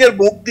আওয়ামী লীগের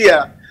মুখ দিয়া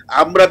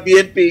আমরা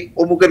বিএনপি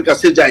অমুকের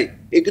কাছে যাই,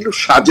 এগুলো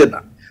সাজে না।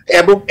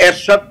 এবং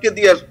এরশাদকে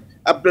দিয়ে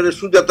আপনার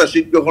সুজাতা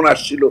সিং যখন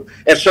আসছিল,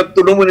 এরশাদ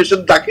তো নমিনেশন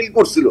দাখিল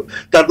করছিল,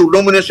 তার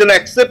নমিনেশন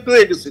অ্যাকসেপ্ট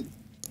হয়ে গেছিল,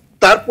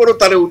 তারপরও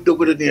তারা উদ্যোগ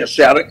করে নিয়ে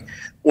আসছে। আর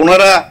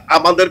ওনারা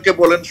আমাদেরকে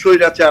বলেন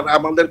স্বৈরাচার,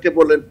 আমাদেরকে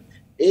বলেন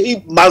এই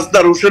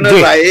মাজদার হোসেনের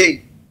রায়ে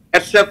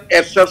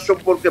এরশাদ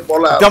সম্পর্কে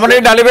বলা তার মানে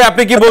ডালি ভাই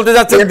আপনি কি বলতে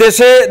যাচ্ছেন,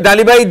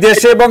 ডালি ভাই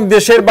দেশে এবং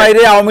দেশের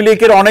বাইরে আওয়ামী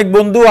লীগের অনেক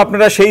বন্ধু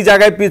আপনারা সেই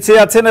জায়গায়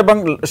পিছিয়ে আছেন, এবং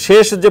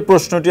শেষ যে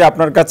প্রশ্নটি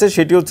আপনার কাছে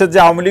সেটি হচ্ছে যে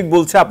আওয়ামী লীগ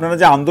বলছে আপনারা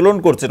যে আন্দোলন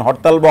করছেন,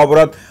 হরতাল বা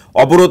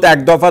অবরোধ এক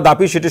দফা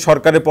দাবি, সেটি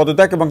সরকারের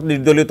পদত্যাগ এবং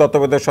নির্দলীয়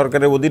তত্ত্বাবধায়ক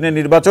সরকারের অধীনে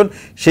নির্বাচন,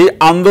 সেই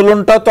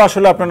আন্দোলনটা তো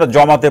আসলে আপনারা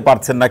জমাতে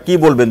পারছেন না। কি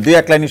বলবেন, দুই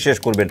এক লাইনে শেষ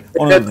করবেন।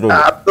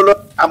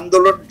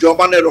 আন্দোলন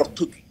জমানের অর্থ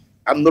কি?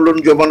 আন্দোলন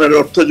জমানের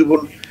অর্থ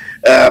যেমন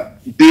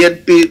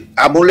বিএনপি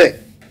আমলে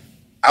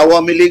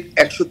আওয়ামী লীগ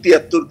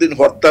 173 দিন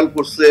হরতাল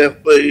করছে,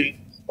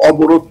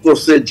 অবরোধ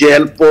করছে,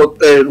 জেলপথ,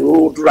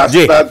 রোড,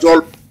 রাস্তা, জল,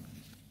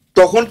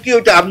 তখন কি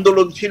ওইটা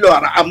আন্দোলন ছিল?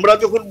 আর আমরা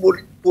যখন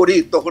করি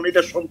তখন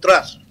এটা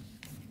সন্ত্রাস।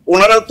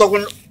 ওনারা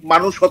তখন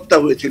মানুষ হত্যা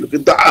হয়েছিল,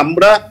 কিন্তু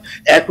আমরা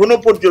এখনো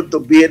পর্যন্ত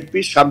বিএনপি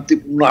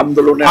শান্তিপূর্ণ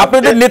আন্দোলনে।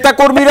 আপনাদের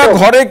নেতাকর্মীরা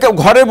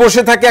ঘরে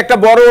বসে থাকে, একটা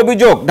বড়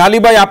অভিযোগ ডালি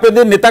ভাই,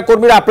 আপনাদের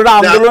নেতাকর্মীরা, আপনারা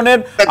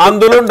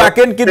আন্দোলন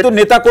ডাকেন কিন্তু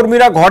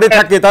নেতাকর্মীরা ঘরে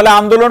থাকে, তাহলে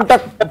আন্দোলনটা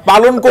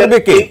পালন করবে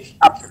কে?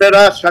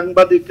 আপনারা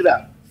সাংবাদিকরা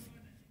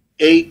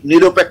এই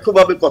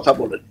নিরপেক্ষভাবে কথা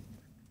বলেন।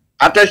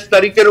 28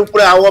 তারিখের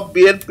উপরে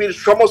বিএনপির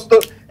সমস্ত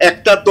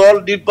একটা দল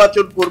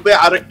নির্বাচন করবে,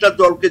 আরেকটা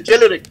দলকে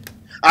জেলে রেখে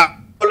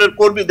দলের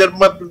কর্মীদের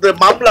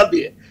মামলা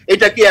দিয়ে,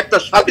 এটা কি একটা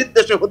স্বাধীন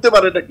দেশে হতে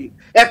পারে নাকি?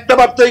 একটা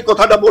বার তো এই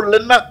কথাটা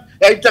বললেন না,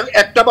 এইটা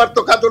একটা বার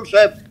তো কাজল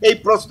সাহেব এই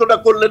প্রশ্নটা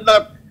করলেন না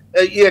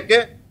ইয়েকে,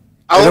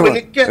 আওয়ামী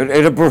লীগকে।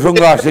 এটা প্রসঙ্গ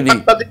আসেনি,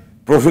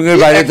 প্রসঙ্গের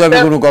বাইরে তো আমি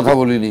কোনো কথা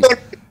বলিনি।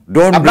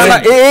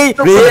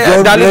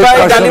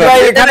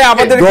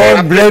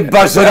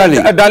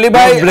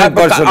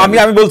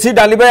 আমি বলছি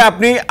ডালি ভাই,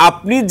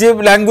 আপনি যে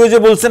ল্যাঙ্গুয়েজে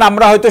বলছেন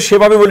আমরা হয়তো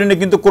সেভাবে বলিনি,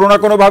 কিন্তু কোনো না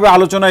কোনো ভাবে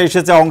আলোচনা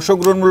এসেছে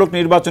অংশগ্রহণমূলক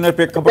নির্বাচনের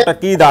প্রেক্ষাপটটা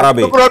কি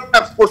দাঁড়াবে।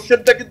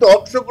 কোশ্চেনটা কিন্তু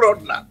অংশগ্রহণ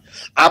না,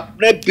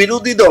 আপনি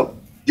বিরোধী দল,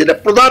 যেটা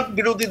প্রধান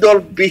বিরোধী দল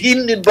বিহীন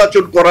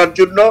নির্বাচন করার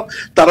জন্য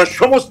তারা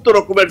সমস্ত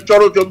রকমের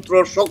ষড়যন্ত্র,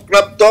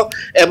 চক্রান্ত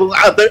এবং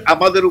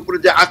আমাদের উপরে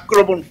যে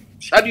আক্রমণ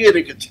সারিয়ে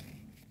রেখেছে,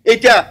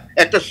 এটা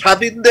একটা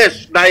স্বাধীন দেশ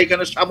না,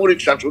 এখানে সামরিক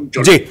শাসন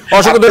চলে। জি,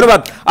 অসংখ্য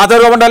ধন্যবাদ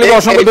আতাউর রহমান ডালি,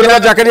 অসংখ্য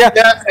ধন্যবাদ জাকারিয়া।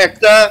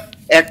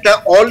 একটা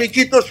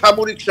অলিখিত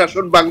সামরিক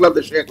শাসন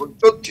বাংলাদেশে এখন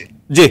চলছে।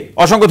 জি,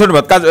 অসংখ্য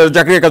ধন্যবাদ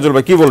জাকারিয়া কাজল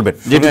ভাই। কি বলবেন,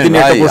 যেটি তিনি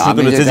একটা প্রশ্ন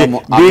তুলেছে যে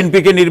বিএনপি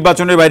কে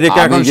নির্বাচনের বাইরে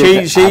এখন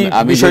সেই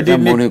বিষয়টি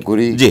মনে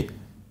করি। জি,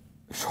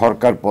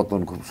 সরকার পতন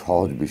খুব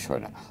সহজ বিষয়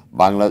না।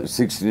 বাংলা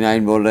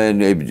 69 বলেন,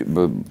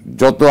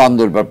 যত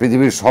আন্দোলন বা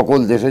পৃথিবীর সকল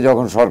দেশে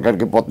যখন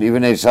সরকারকে পতন,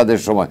 ইভেন এরশাদের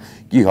সময়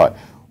কি হয়,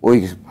 ওই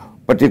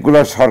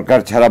পার্টিকুলার সরকার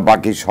ছাড়া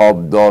বাকি সব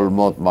দল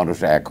মত মানুষ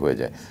এক হয়ে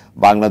যায়।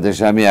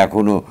 বাংলাদেশে আমি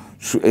এখনো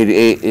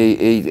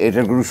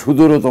এটার কোনো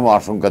সুদূরতম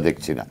আশঙ্কা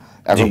দেখছি না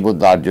এখন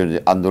পর্যন্ত।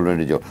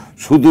 আন্দোলনের যে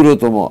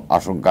সুদূরতম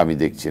আশঙ্কা আমি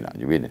দেখছি না।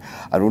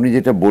 আর উনি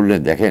যেটা বললেন,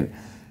 দেখেন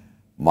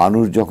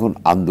মানুষ যখন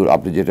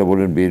আপনি যেটা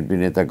বললেন বিএনপি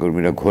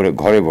নেতাকর্মীরা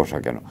ঘরে বসা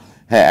কেন,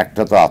 হ্যাঁ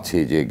একটা তো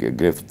আছেই যে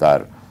গ্রেফতার,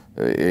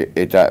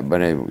 এটা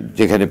মানে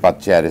যেখানে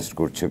পাচ্ছে অ্যারেস্ট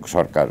করছে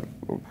সরকার,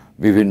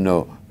 বিভিন্ন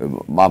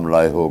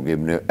মামলায় হোক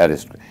এমনি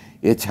অ্যারেস্ট।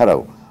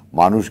 এছাড়াও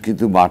মানুষ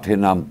কিন্তু মাঠে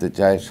নামতে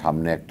চায়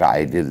সামনে একটা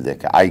আইডল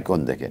দেখে, আইকন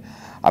দেখে।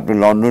 আপনি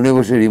লন্ডনে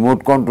বসে রিমোট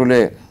কন্ট্রোলে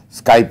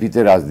স্কাইপিতে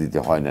রাজনীতি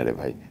হয় না রে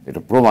ভাই,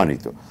 এটা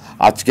প্রমাণিত।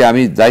 আজকে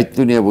আমি দায়িত্ব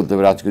নিয়ে বলতে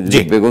পারি, আজকে যদি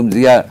বেগম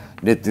জিয়া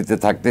নেতৃত্বে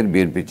থাকতেন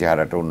বিএনপি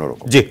চেহারাটা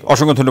অন্যরকম। জি,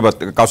 অসংখ্য ধন্যবাদ।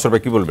 কাউসার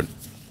ভাই কি বলবেন?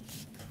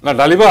 না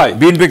ডালি ভাই,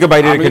 বিএনপিকে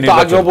বাইরে রেখে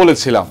আগেও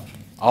বলেছিলাম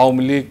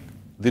আওয়ামী লীগ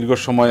দীর্ঘ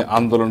সময়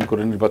আন্দোলন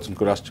করে নির্বাচন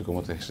করে রাষ্ট্রীয়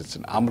ক্ষমতায়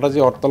এসেছেন। আমরা যে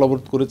হরতাল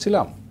অবরোধ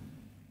করেছিলাম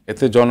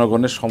এতে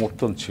জনগণের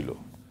সমর্থন ছিল,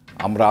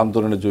 আমরা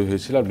আন্দোলনে জয়ী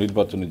হয়েছিলাম,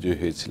 নির্বাচনে জয়ী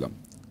হয়েছিলাম।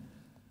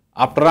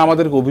 আপনারা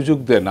আমাদেরকে অভিযোগ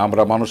দেন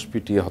আমরা মানুষ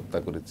পিটিয়ে হত্যা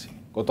করেছি।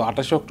 গত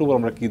 28 অক্টোবর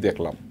আমরা কি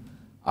দেখলাম?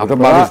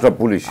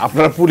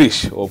 আপনারা পুলিশ,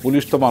 ও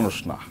পুলিশ তো মানুষ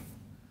না,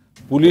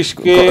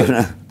 পুলিশকে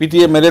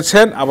পিটিয়ে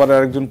মেরেছেন, আবার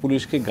আরেকজন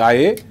পুলিশকে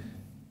গায়ে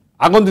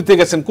আগুন দিতে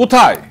গেছেন।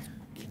 কোথায়?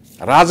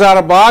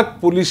 রাজারবাগ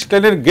পুলিশ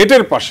লাইনের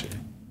গেটের পাশে,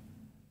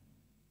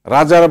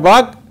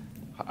 রাজারবাগ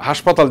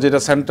হাসপাতাল যেটা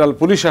সেন্ট্রাল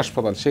পুলিশ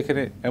হাসপাতাল,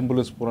 সেখানে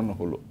অ্যাম্বুলেন্স পোড়ানো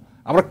হলো।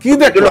 আমরা কি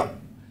দেখলাম?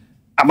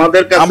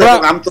 আমাদের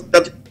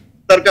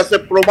কাছে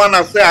প্রমাণ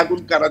আছে আগুন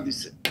কারা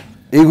দিছে।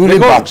 এগুলি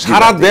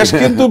সারা দেশ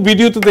কিন্তু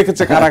ভিডিওতে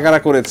দেখেছে কারা কারা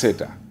করেছে।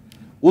 এটা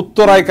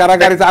উত্তরায়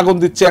কারাগারিতে আগুন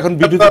দিচ্ছে, এখন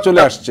ভিডিওতে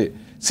চলে আসছে,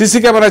 সিসি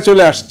ক্যামেরায়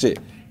চলে আসছে।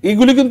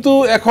 এগুলি কিন্তু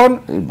এখন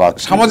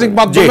সামাজিক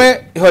মাধ্যমে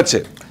হয়েছে।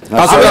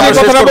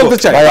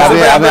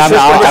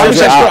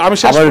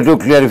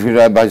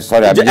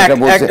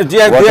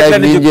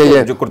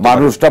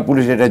 মানুষটা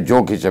পুলিশ এটা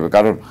জোক হিসেবে,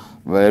 কারণ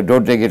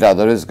ডোন্ট টেক ইট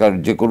আদারওয়াইজ, কারণ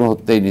যে কোনো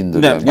হত্যাই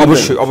নিন্দনীয়।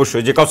 অবশ্যই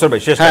অবশ্যই। যে কাউসার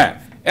ভাই শেষ। হ্যাঁ,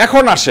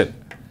 এখন আসেন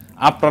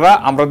আপনারা,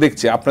 আমরা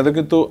দেখছি আপনাদের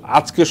কিন্তু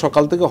আজকে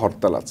সকাল থেকে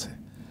হরতাল আছে।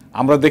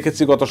 আমরা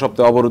দেখেছি গত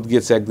সপ্তাহে অবরোধ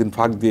গিয়েছে, একদিন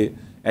ফাঁক দিয়ে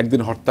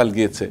একদিন হরতাল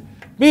গিয়েছে।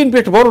 বিএনপি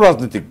একটা বড়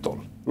রাজনৈতিক দল,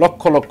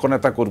 লক্ষ লক্ষ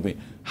নেতা কর্মী,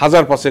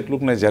 1000-500 লোক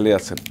নিয়ে জেলে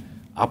আছেন।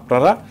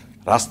 আপনারা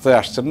রাস্তায়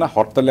আসছেন না,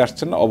 হরতালে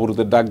আসছেন না,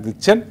 অবরোধের ডাক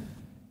দিচ্ছেন।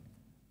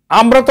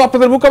 আমরা তো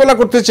আপনাদের মোকাবেলা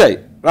করতে চাই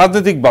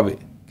রাজনৈতিকভাবে,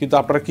 কিন্তু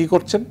আপনারা কি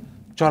করছেন?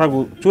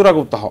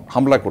 চোরাগুপ্ত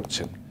হামলা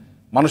করছেন,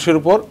 মানুষের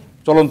উপর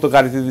চলন্ত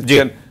গাড়িতে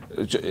দিচ্ছেন,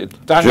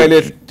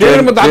 টাঙ্গাইলের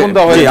ট্রেনের মধ্যে আগুন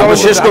দেওয়া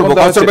হয়েছে।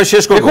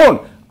 দেখুন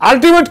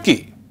আলটিমেট কি?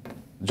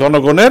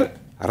 জনগণের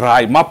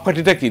রায়,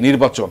 মাপকাঠিটা কি?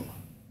 নির্বাচন।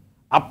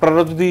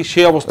 আপনারা যদি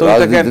সেই অবস্থা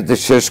থাকেন,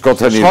 শেষ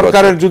কথা,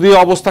 সরকারের যদি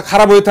অবস্থা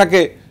খারাপ হয়ে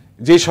থাকে,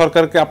 যে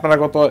সরকারকে আপনারা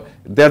গত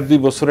 1.5-2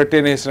 বছরে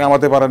টেনে এসে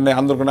নামাতে পারেন নাই,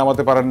 আন্দোলনে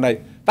নামাতে পারেন নাই,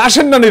 তা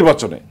আসেন না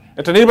নির্বাচনে।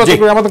 এটা নির্বাচন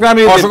করে আমাদেরকে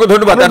আমি অসংখ্য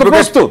ধন্যবাদ।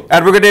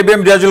 অ্যাডভোকেট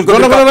এবিএম রিয়াজুল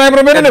কবির,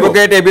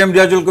 অ্যাডভোকেট এবিএম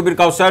রিয়াজুল কবির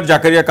কাউসার,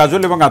 জাকারিয়া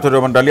কাজল এবং আতর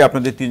রহমান ডালি,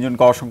 আপনাদের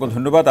তিনজনকে অসংখ্য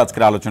ধন্যবাদ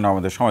আজকের আলোচনা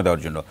আমাদের সময়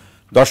দেওয়ার জন্য।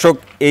 দর্শক,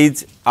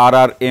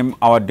 HRRM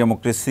আওয়ার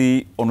ডেমোক্রেসি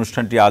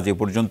অনুষ্ঠানটি আজ এ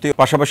পর্যন্ত।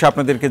 পাশাপাশি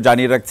আপনাদেরকে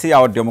জানিয়ে রাখছি,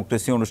 আওয়ার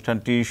ডেমোক্রেসি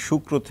অনুষ্ঠানটি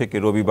শুক্র থেকে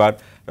রবিবার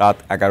রাত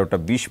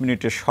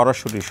 11:20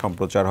 সরাসরি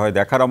সম্প্রচার হয়।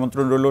 দেখার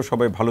আমন্ত্রণ রইল।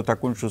 সবাই ভালো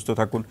থাকুন, সুস্থ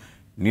থাকুন,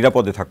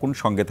 নিরাপদে থাকুন।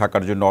 সঙ্গে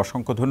থাকার জন্য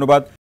অসংখ্য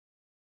ধন্যবাদ।